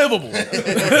 Livable.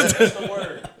 That's the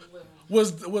word.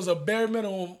 Was a bare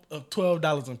minimum of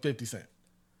 $12.50.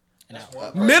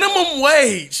 Minimum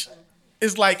wage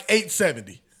is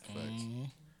 $8.70.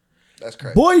 That's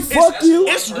crazy. Boy, fuck you.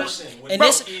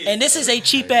 And this is a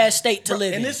cheap ass state to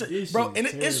live in.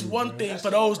 It's one thing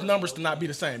for those numbers to not be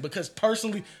the same because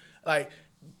personally,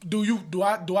 do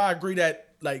I agree that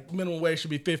minimum wage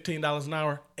should be $15 an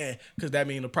hour? Because that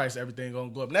means the price of everything gonna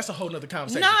go up. And that's a whole nother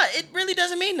conversation. Nah, it really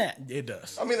doesn't mean that. It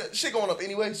does. I mean, shit going up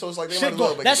anyway, so it's they shit might as well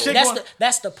make it go.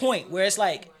 That's the point where it's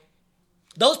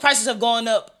those prices have gone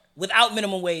up without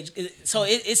minimum wage. So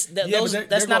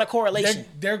that's not a correlation.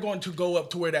 They're going to go up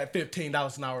to where that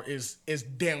 $15 an hour is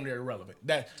damn near irrelevant.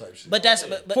 That type shit.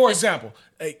 But for example,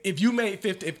 if you made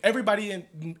if everybody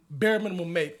in bare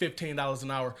minimum made $15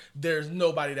 an hour, there's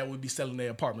nobody that would be selling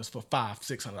their apartments for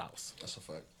 $500-600. That's a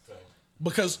fact.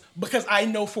 Because I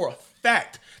know for a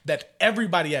fact that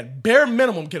everybody at bare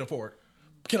minimum can afford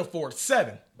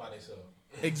 $7 by themselves.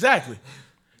 Exactly.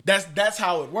 That's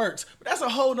how it works. But that's a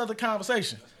whole nother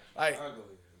conversation.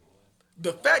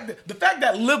 The fact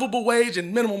that livable wage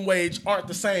and minimum wage aren't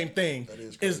the same thing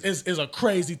is a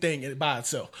crazy thing by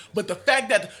itself. But the fact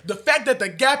that the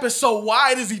gap is so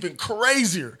wide is even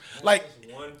crazier. Like,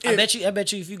 I bet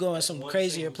you if you go in some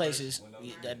crazier places,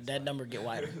 that number get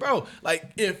wider. Bro,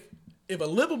 like if a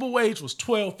livable wage was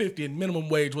 $12.50 and minimum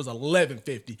wage was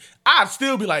 $11.50, I'd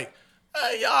still be like,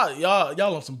 hey,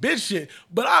 y'all on some bitch shit.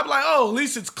 But I'd be like, oh, at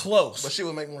least it's close. But shit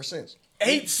would make more sense.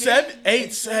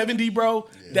 $8.70, bro.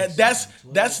 Yeah,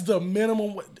 that's the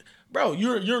minimum. Bro,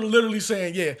 you're literally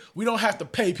saying, yeah, we don't have to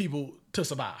pay people to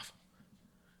survive,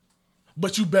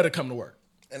 but you better come to work.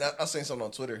 And I seen something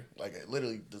on Twitter, like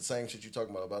literally the same shit you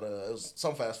talking about it was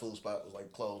some fast food spot was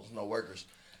like closed, no workers.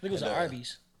 I think it was at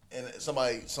Arby's. And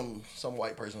somebody, some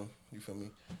white person, you feel me?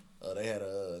 They had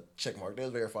a check mark. They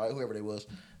was verified, whoever they was.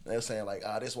 They were saying like,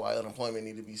 this is why unemployment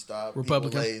need to be stopped.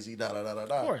 Republican. People lazy, da. Of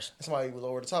course. And somebody was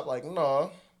over the top like, nah,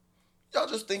 y'all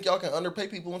just think y'all can underpay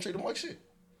people and treat them like shit.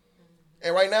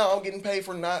 And right now I'm getting paid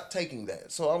for not taking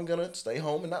that, so I'm gonna stay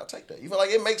home and not take that. You feel like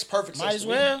it makes perfect sense. Might as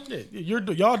well. Yeah,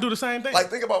 y'all do the same thing.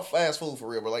 Like think about fast food for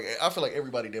real, but like I feel like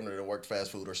everybody damn near worked fast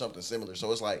food or something similar.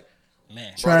 So it's like,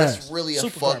 man, bro, that's really a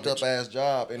super fucked garbage. up ass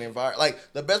job and environment. Like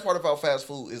the best part about fast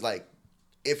food is like,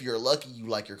 if you're lucky, you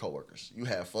like your coworkers. You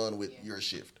have fun with your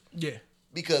shift. Yeah.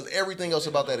 Because everything else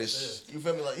about that is, you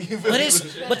feel me? Like, you feel me?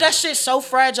 But that shit's so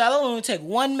fragile. It only take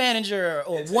one manager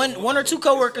or one or two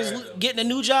coworkers getting a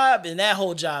new job, and that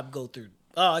whole job go through.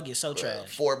 Oh, I get so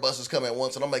trash. 4 buses come at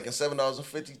once, and I'm making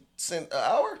 $7.50 an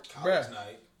hour. College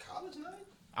night.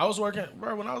 I was working,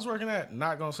 bro. When I was working at,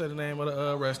 not gonna say the name of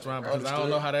the restaurant because I don't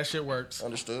know how that shit works.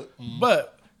 Understood.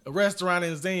 But a restaurant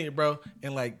in Xenia, bro,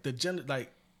 and like the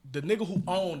nigga who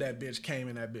owned that bitch came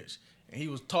in that bitch. And he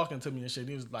was talking to me and shit.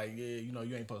 He was like, yeah, you know,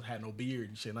 you ain't supposed to have no beard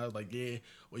and shit. And I was like, yeah,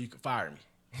 well, you can fire me.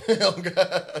 Oh,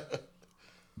 God.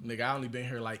 Nigga, I only been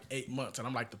here like 8 months, and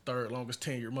I'm like the third longest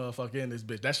tenured motherfucker in this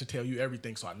bitch. That should tell you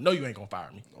everything, so I know you ain't gonna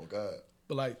fire me. Oh, God.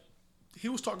 But like, he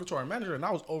was talking to our manager, and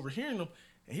I was overhearing him,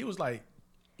 and he was like,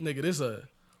 nigga, this a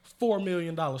 $4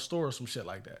 million store or some shit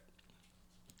like that.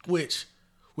 Which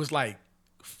was like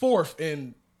fourth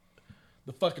in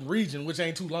the fucking region, which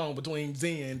ain't too long between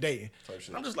Xenia and Dayton.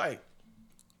 And I'm just like,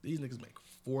 these niggas make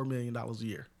 $4 million a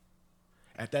year.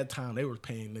 At that time, they were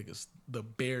paying niggas the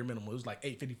bare minimum. It was like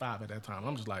 $8.55 at that time.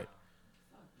 I'm just like,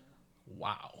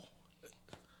 wow.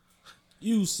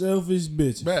 You selfish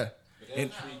bitch. Bruh. They'll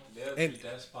treat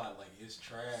that spot like it's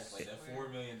trash. Like that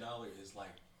 $4 million is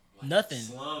like nothing.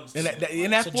 Slums. And that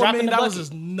 $4 million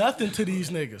is nothing to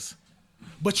these niggas.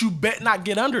 But you bet not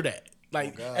get under that.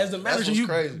 Like, as the manager,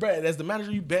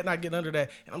 you bet not get under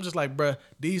that. And I'm just like, bruh,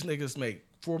 these niggas make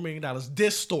 $4 million.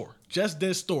 Just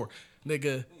this store.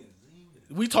 Nigga,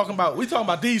 we talking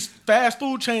about these fast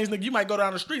food chains, nigga. You might go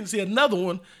down the street and see another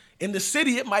one. In the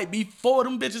city, it might be 4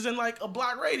 of them bitches in like a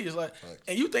block radius. Like,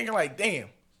 and you thinking like, damn,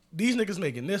 these niggas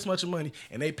making this much money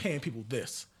and they paying people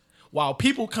this. While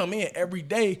people come in every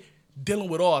day dealing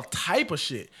with all type of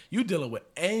shit. You dealing with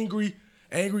angry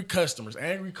customers,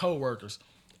 angry coworkers.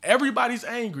 Everybody's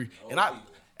angry. And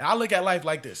I look at life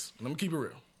like this. Let me keep it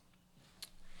real.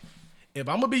 If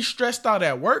I'm going to be stressed out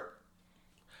at work,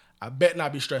 I bet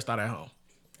not be stressed out at home.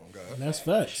 And that's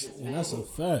facts. And that's a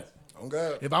fact.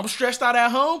 If I'm stressed out at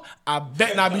home, I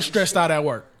bet not be stressed out at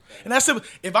work. And that's simple.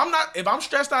 If I'm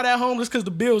stressed out at home, it's because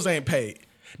the bills ain't paid.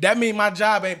 That mean my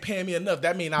job ain't paying me enough.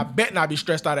 That mean I bet not be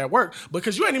stressed out at work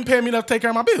because you ain't even paying me enough to take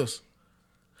care of my bills.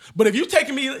 But if you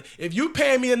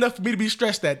paying me enough for me to be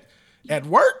stressed at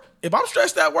work, if I'm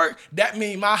stressed at work, that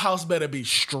mean my house better be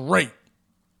straight.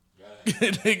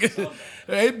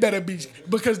 It better be,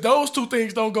 because those two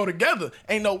things don't go together.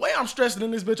 Ain't no way I'm stressing in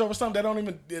this bitch over something that don't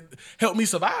even help me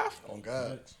survive. Oh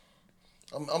God,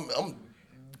 I'm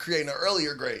creating an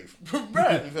earlier grave,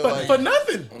 right? For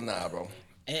nothing. Nah, bro.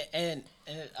 And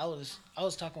I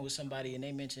was talking with somebody and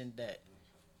they mentioned that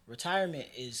retirement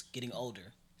is getting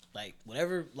older. Like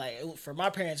whatever, like for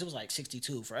my parents it was like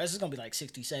 62. For us it's gonna be like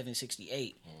 67,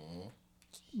 68.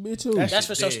 Me too. That's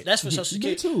for Social Security.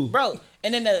 Me too. Bro.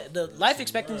 And then the life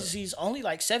expectancy is only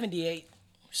like 78.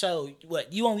 So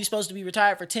what, you only supposed to be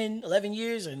retired for 10, 11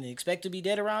 years and expect to be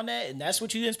dead around that? And that's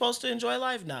what you're supposed to enjoy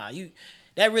life? Nah,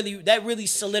 that really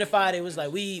solidified it. Was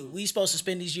like we supposed to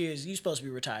spend these years, you supposed to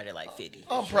be retired at like 50.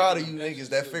 I'm proud of you niggas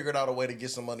that figured out a way to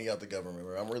get some money out the government,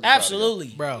 bro. I'm really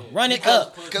absolutely, bro. Run it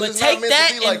up. But take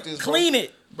that and like this, clean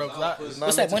it. Bro,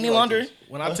 what's that, money laundering?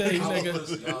 When I tell you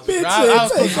niggas, bitch, I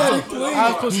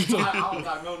was pussy too. I don't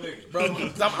got no niggas. Bro,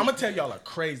 I'm gonna tell y'all a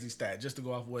crazy stat just to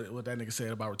go off what that nigga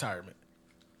said about retirement.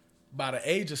 By the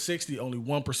age of 60, only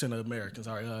 1% of Americans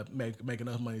are make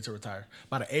enough money to retire.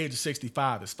 By the age of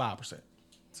 65, it's 5%.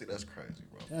 See, that's crazy,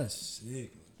 bro. That's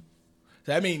sick.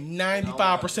 So that means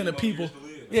 95% of people,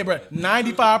 yeah, bro,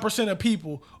 95% of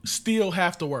people still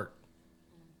have to work.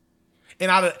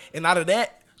 And out of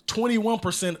that,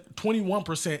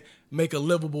 21% make a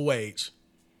livable wage.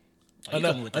 Oh, you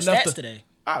coming with the stats today?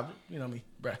 You know me,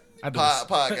 bruh. I do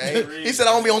Podcast. He said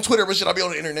I don't be on Twitter, but shit, I be on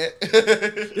the internet.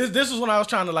 This was when I was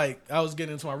trying to I was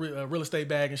getting into my real estate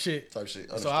bag and shit. Type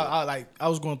shit. So I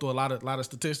was going through a lot of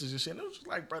statistics and shit. And it was just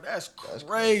like, bro, that's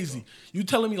crazy. You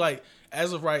telling me like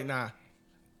as of right now,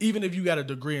 even if you got a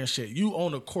degree and shit, you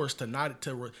own a course to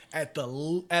at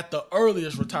the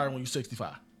earliest retire when you're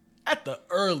 65. At the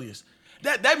earliest.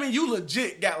 That means you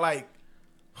legit got like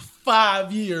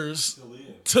 5 years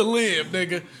to live,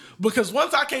 nigga. Because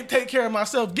once I can't take care of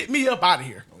myself, get me up out of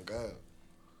here. Oh, God.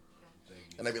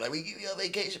 And they be like, we give you a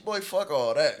vacation. Boy, fuck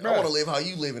all that. Bruh. I want to live how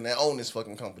you live and own this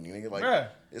fucking company, nigga. Like, bruh.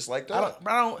 It's like that.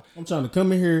 I'm trying to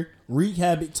come in here, wreak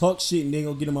havoc, talk shit, and then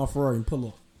go get in my Ferrari and pull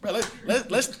off. Bro,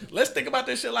 let's think about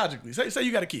this shit logically. Say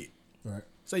you got a kid. Right.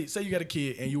 Say you got a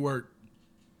kid and you work.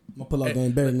 My pull-out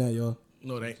game better than that, y'all.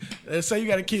 No, it ain't. Let's say you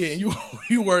got a kid and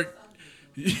you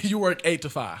work 8 to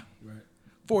 5.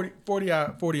 Right.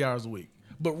 40 hours a week.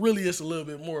 But really, it's a little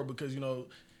bit more because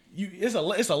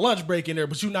it's a lunch break in there,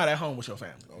 but you're not at home with your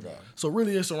family. Okay. So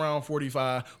really, it's around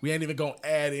 45. We ain't even gonna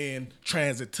add in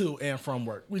transit to and from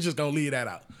work. We just gonna leave that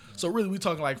out. So really, we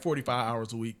talking like 45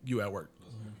 hours a week. You at work.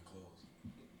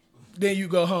 Then you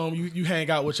go home. You hang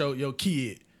out with your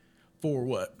kid for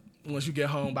what? Once you get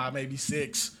home by maybe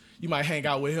 6, you might hang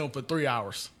out with him for 3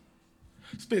 hours.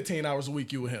 It's 15 hours a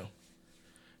week you with him.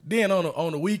 Then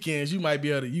on the weekends, you might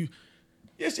be able to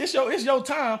It's your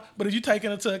time, but if you take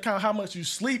into account how much you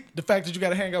sleep, the fact that you got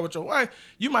to hang out with your wife,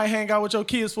 you might hang out with your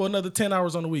kids for another 10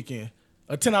 hours on the weekend.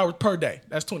 10 hours per day.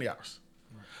 That's 20 hours.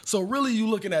 Right. So really you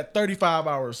looking at 35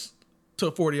 hours to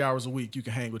 40 hours a week you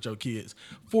can hang with your kids.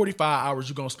 45 hours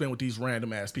you're going to spend with these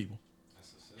random ass people.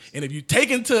 And if you take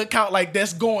into account like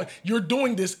you're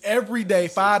doing this every day,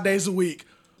 5 days a week.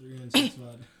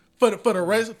 365. For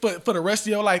the rest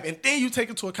of your life, and then you take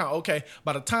into account, okay,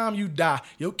 by the time you die,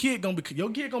 your kid gonna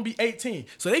be 18,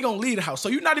 so they gonna leave the house. So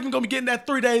you're not even gonna be getting that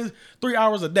 3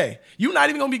 hours a day. You're not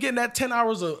even gonna be getting that 10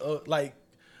 hours like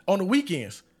on the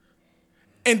weekends.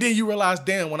 And then you realize,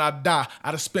 damn, when I die,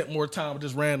 I'd have spent more time with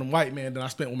this random white man than I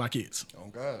spent with my kids. Oh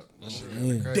God, that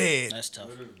shit dead. That's tough.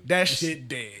 That shit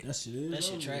dead. That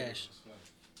shit trash.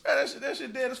 That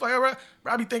shit dead. It's like, right?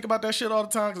 I be thinking about that shit all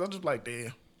the time because I'm just like,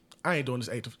 damn. I ain't doing this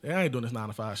 9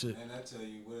 to 5 shit. And I tell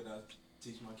you, what did I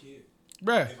teach my kid?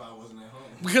 Bruh. If I wasn't at home.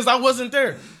 Because I wasn't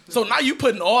there. So now you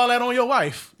putting all that on your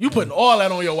wife. You putting all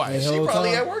that on your wife. She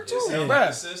probably at work too.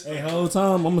 Bruh. Whole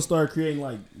time I'm gonna start creating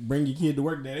like bring your kid to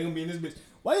work day. They gonna be in this bitch.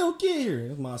 Why your kid here?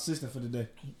 That's my assistant for the day.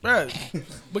 Bruh.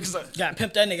 Because Got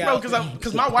pimp that nigga out.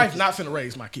 Because my wife not finna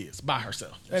raise my kids by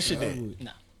herself. That shit dead.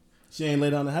 No. She ain't lay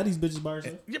down to how these bitches by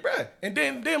herself. Yeah, bruh. And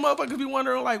then motherfuckers be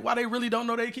wondering like why they really don't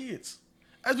know their kids.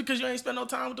 That's because you ain't spend no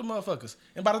time with the motherfuckers.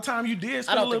 And by the time you did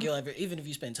I don't think you'll ever, even if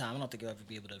you spend time, I don't think you'll ever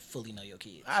be able to fully know your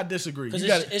kids. I disagree. Because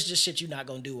it's just shit you're not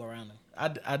going to do around them.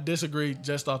 I disagree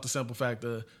just off the simple fact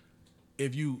of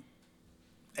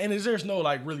there's no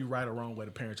like really right or wrong way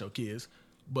to parent your kids,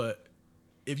 but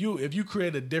if you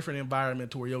create a different environment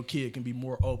to where your kid can be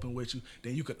more open with you,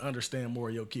 then you can understand more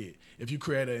of your kid. If you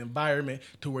create an environment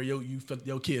to where your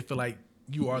kid feel like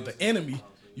you are the enemy,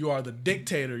 you are the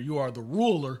dictator, you are the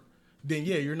ruler, then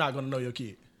yeah, you're not gonna know your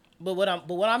kid. But what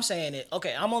I'm saying is,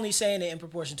 okay, I'm only saying it in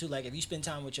proportion to like if you spend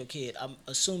time with your kid, I'm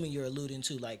assuming you're alluding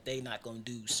to like they not gonna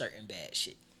do certain bad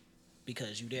shit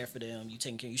because you there for them, you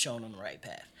taking care, you showing them the right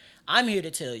path. I'm here to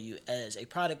tell you, as a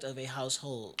product of a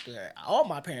household where all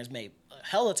my parents made a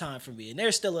hell of time for me, and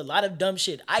there's still a lot of dumb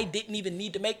shit I didn't even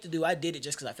need to make to do. I did it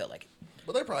just because I felt like it.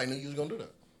 But they probably knew you was gonna do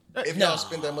that. If y'all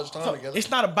spend that much time together, it's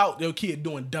not about your kid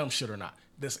doing dumb shit or not.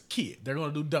 There's a kid. They're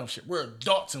gonna do dumb shit. We're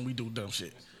adults and we do dumb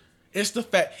shit.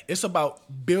 It's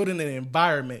about building an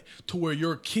environment to where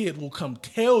your kid will come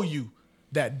tell you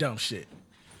that dumb shit.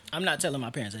 I'm not telling my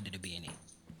parents I did a B&E.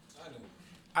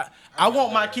 I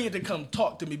want my kid to come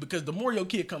talk to me because the more your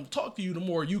kid come talk to you, the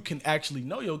more you can actually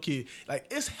know your kid. Like,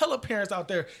 it's hella parents out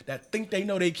there that think they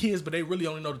know their kids, but they really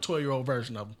only know the 12-year-old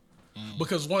version of them.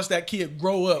 Because once that kid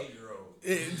grow up,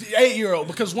 8-year-old,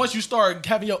 because once you start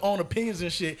having your own opinions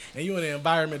and shit, and you're in an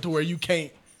environment to where you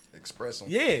can't express them.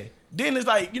 Yeah. Then it's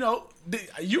like,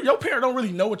 your parent don't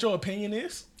really know what your opinion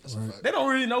is. They don't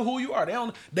really know who you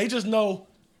are. They just know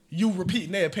you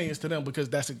repeating their opinions to them because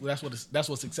that's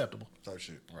what's acceptable. Type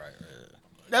shit. Right.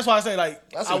 That's why I say like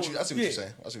I see what you're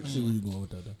saying. I see where you're going with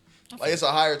that though. Like it's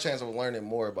a higher chance of learning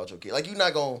more about your kid. Like you're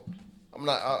not gonna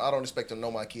I don't expect to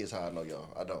know my kids how I know y'all.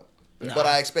 I don't. Nah. But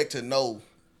I expect to know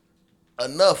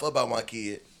enough about my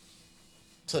kid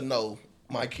to know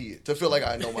my kid, to feel like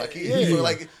I know my kid. Yeah. You feel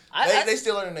like they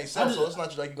still learning themselves, so it's not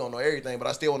just like you gonna know everything. But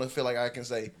I still want to feel like I can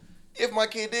say, if my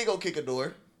kid did go kick a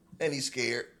door and he's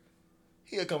scared,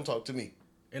 he'll come talk to me.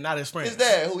 And not his friends. His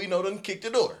dad, who he know done kicked the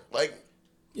door. Like,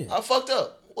 Yeah. I fucked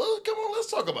up. Well, come on, let's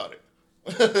talk about it.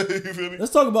 You feel me?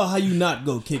 Let's talk about how you not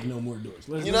go kick no more doors.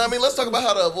 You know what I mean? Let's talk about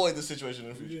how to avoid this situation in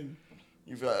the future.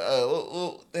 You feel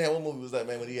like, damn, what movie was that,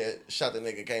 man, when he had shot the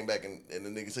nigga, came back, and the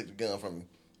nigga took the gun from him?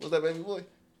 Was that Baby Boy?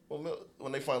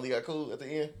 When they finally got cool at the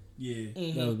end? Yeah.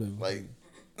 That was Baby Boy. Like,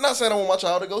 not saying I want my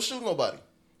child to go shoot nobody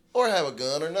or have a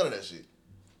gun or none of that shit.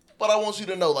 But I want you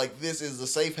to know, like, this is a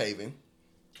safe haven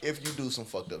if you do some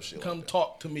fucked up shit. Come like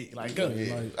talk to me. Like, that.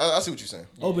 Yeah. I see what you're saying.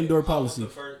 Open door policy.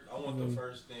 I want the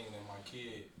first thing that my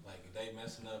kid, like, if they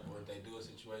messing up or if they do a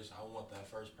situation, I want that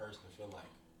first person to feel like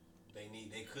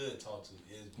they could talk to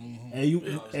is me. Hey,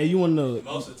 you want to know?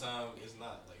 Most of the time, it's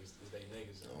not. Like, it's they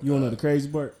niggas. You want to know the crazy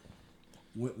part?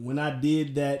 When I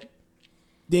did that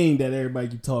thing that everybody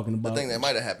keep talking about, The thing that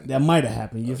might have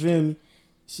happened. You feel me?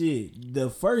 Shit,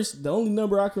 the only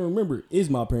number I can remember is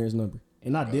my parents' number,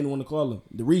 and I didn't want to call them.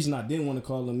 The reason I didn't want to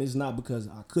call them is not because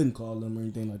I couldn't call them or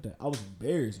anything like that. I was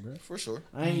embarrassed, bro. For sure.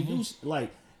 I ain't do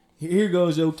like. Here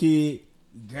goes your kid,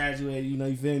 graduated. You know,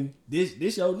 you feel me?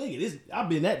 This your nigga. I've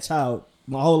been that child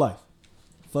my whole life.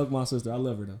 Fuck my sister. I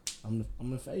love her though. I'm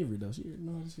the favorite though. She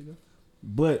know how this shit go.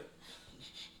 But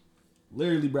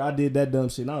literally, bro, I did that dumb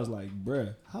shit, and I was like,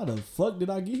 bruh, how the fuck did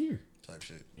I get here? Type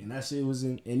shit. And that shit was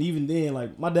in. And even then,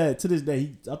 like my dad to this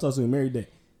day, I talked to him every day.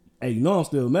 Hey, you know I'm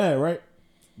still mad, right?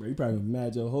 Bro, you probably been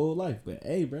mad your whole life, but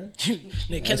hey, bro.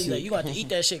 Nick Kelly, like, you gonna have to eat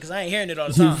that shit because I ain't hearing it all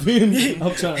the You time. feel me?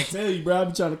 I'm trying to tell you, bro. I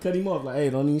be trying to cut him off. Like, hey,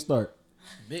 don't even start.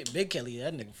 Big Kelly,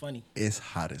 that nigga funny. It's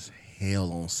hot as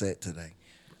hell on set today.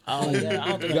 I don't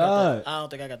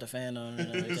think I got the fan on.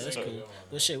 That's cool.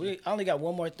 But shit, I only got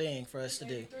one more thing for us to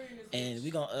do, and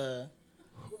we gonna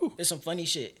it's some funny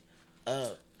shit.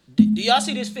 Do y'all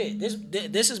see this fit?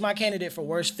 This is my candidate for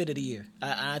worst fit of the year.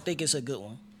 I think it's a good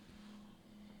one.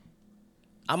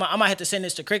 I might have to send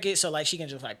this to Cricket so like she can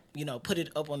just like put it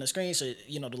up on the screen so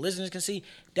the listeners can see.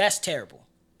 That's terrible.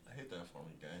 I hit that for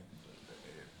me,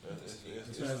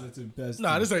 gang.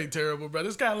 Nah, this ain't terrible, bro.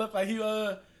 This guy look like he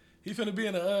finna be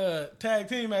in a tag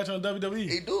team match on WWE.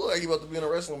 He do like he about to be in a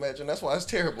wrestling match, and that's why it's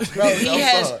terrible.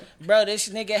 Bro, this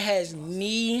nigga has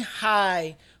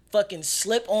knee-high fucking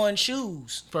slip-on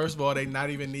shoes. First of all, they not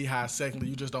even knee-high. Secondly,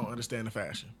 you just don't understand the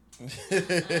fashion.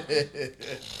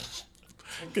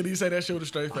 Could you say that shit with a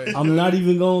straight face? I'm not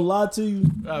even gonna lie to you.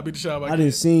 I'll beat the shot. I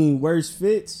done seen worse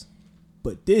fits,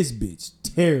 but this bitch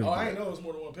terrible. Oh, I ain't know it was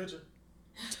more than one picture.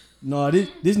 No, this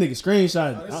nigga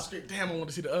screenshot. Damn, I want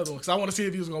to see the other one because I want to see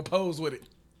if he was gonna pose with it.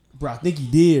 Bro, I think he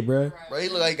did, bro. Bro, he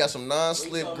look like he got some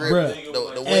non-slip grip.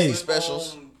 Bruh. The Wendy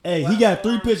specials. Hey, he got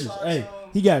 3 pictures. Hey,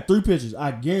 he got 3 pictures.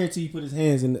 I guarantee he put his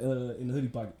hands in the hoodie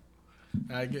pocket.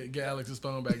 I get Alex's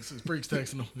phone back. Freak's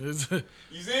texting him. You seen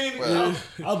it? Bro, I was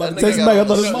about to text him back. I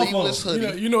thought it was my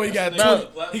phone. You know he got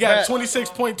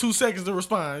 26.2 seconds to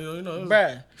respond.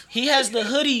 Bruh, he has the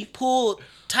hoodie pulled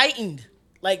tightened.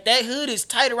 Like that hood is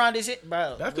tight around his head,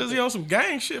 bro. That's because he on some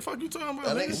gang shit. Fuck you talking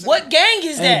about? What gang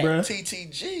is that? Hey, bro.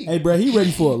 TTG. Hey, bro, he ready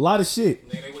for a lot of shit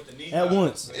at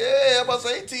once. Yeah, I'm about to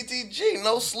say TTG.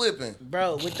 No slipping.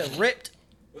 Bro, with the ripped,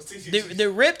 What's TTG?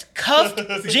 the ripped cuff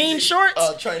jean shorts.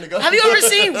 Trying to go. Have you ever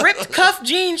seen ripped cuff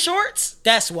jean shorts?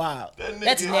 That's wild.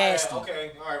 That's nasty.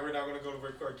 Okay, all right, we're not gonna go to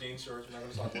record jean shorts. We're not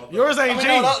gonna talk about Yours ain't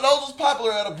jeans. No, those was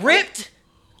popular at a point. Ripped,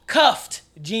 cuffed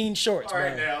jean shorts, All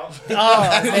right, bro. now.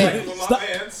 Oh man. With my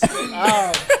fans.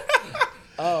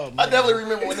 Oh man. I definitely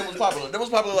remember when it was popular. That was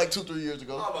popular like 2-3 years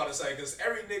ago. I'm about to say because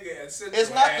every nigga at Central It's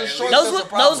not the shorts.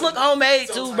 Those look homemade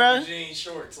too, bro. Jean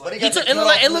shorts. But Like, he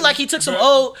It looked like he took some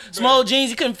old jeans.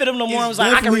 He couldn't fit them no more. I was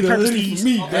like, I can repurpose these.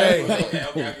 Me, okay, I get what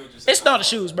you're saying. It's not the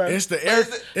shoes, bro. It's the air.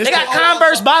 They got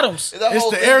Converse bottoms. It's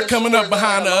the air coming up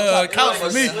behind the couch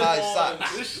for me.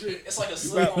 It's like a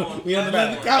slip-on. We on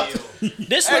the couch.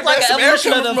 This look like an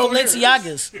evolution of the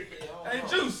Balenciagas. Hey,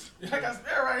 Juice. I got some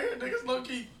air right here, niggas. Low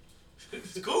key.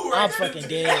 It's cool, right? I'm fucking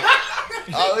dead.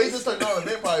 Oh, he just took on a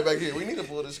bed probably back here. We need to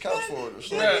pull this couch forward or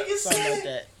something. Something like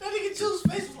that. That nigga Juice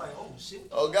face was like, oh shit.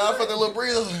 Oh, God, for the little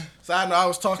breather. So I know I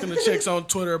was talking to chicks on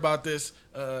Twitter about this.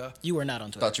 You were not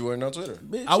on Twitter. Thought you weren't on Twitter.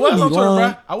 I was on Twitter,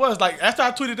 bro. I was like, after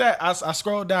I tweeted that, I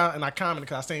scrolled down and I commented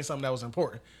because I seen something that was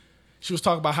important. She was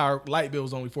talking about how her light bill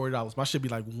was only $40. My shit be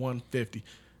like $150.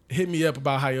 Hit me up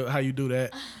about how you do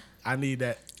that. I need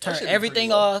that. Turn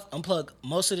everything off, unplug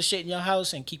most of the shit in your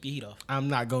house, and keep your heat off. I'm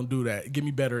not gonna do that. Give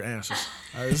me better answers.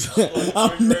 I'm about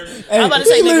to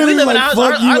say, nigga, we live in a house.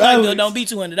 Our light bill don't be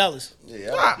 $200.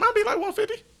 Yeah. Might be like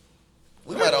 $150.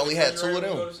 We might have only had 2 of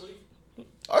them.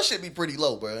 Our shit be pretty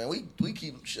low, bro. And we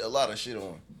keep a lot of shit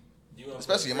on.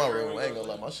 Especially in my room. I ain't gonna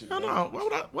lie, my shit. No,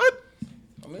 what?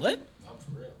 I mean, What? I'm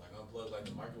for real. Like unplug like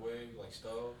the microwave, like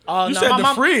stove. Oh, You no, said my the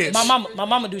mom, fridge. My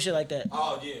mama do shit like that.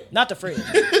 Oh yeah. Not the fridge.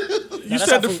 You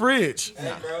said the fridge.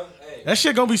 Hey, bro. Hey. That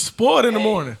shit gonna be spoiled in the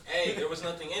morning. Hey, there was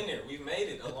nothing in there. We made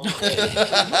it a long way.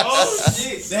 Oh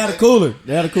shit. They had a cooler.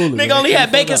 Nigga only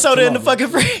had baking soda in the fucking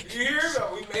fridge. You hear?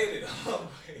 We made it.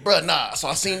 bro, nah. So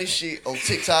I seen this shit on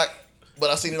TikTok, but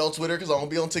I seen it on Twitter because I don't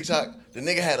be on TikTok. The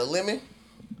nigga had a lemon,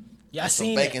 Yeah, I some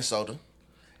seen baking it. soda,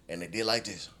 and they did like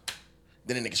this.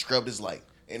 Then the nigga scrubbed his light,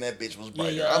 and that bitch was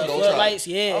brighter. Yeah, I'm gonna try lights,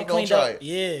 it. yeah, I'm gonna cleaned try up. it.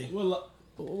 Yeah.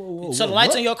 Whoa, So the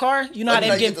lights in your car, you know Like, how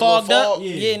you they get get the little fogged up? fog?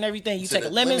 Yeah, and everything. You So take a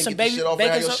the lemon, some get the baby shit off and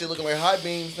baking have your soda. shit looking like high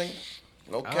beams, nigga.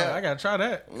 No cap. I gotta try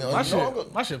that. No, My you know I'm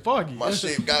shit, my shit foggy. My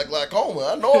shit got glaucoma.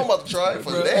 I know I'm about to try it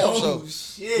for the damn show.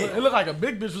 It looked like a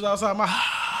big bitch was outside my.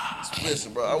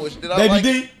 Listen, bro, I wish did I Baby like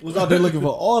D was out there looking for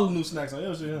all the new snacks on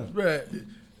your shit, huh? Bruh,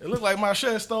 it looked like my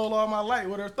shit stole all my light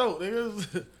with her throat.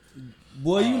 Nigga.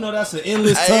 Boy, you know that's an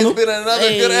endless Hey, tunnel. it's been another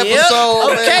good Yep.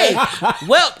 episode, Okay. man.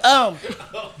 Well,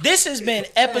 this has been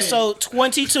episode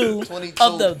 22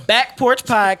 of the Back Porch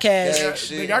Podcast. Gang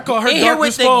shit. Nigga, I call her In here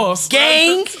with darkness falls. the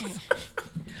gang,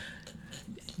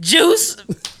 Juice,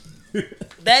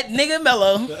 that nigga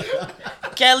Mello,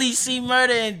 Kelly C.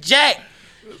 Murder, and Jack.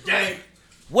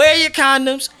 Wear your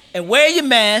condoms and wear your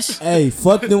mask. Hey,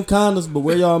 fuck them condoms, but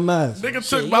wear y'all masks. Nigga Shit,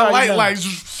 took you my already light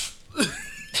know. like.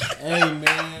 Hey,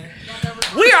 man.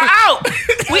 We are out.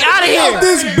 We out of here.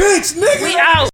 This bitch, nigga. We out.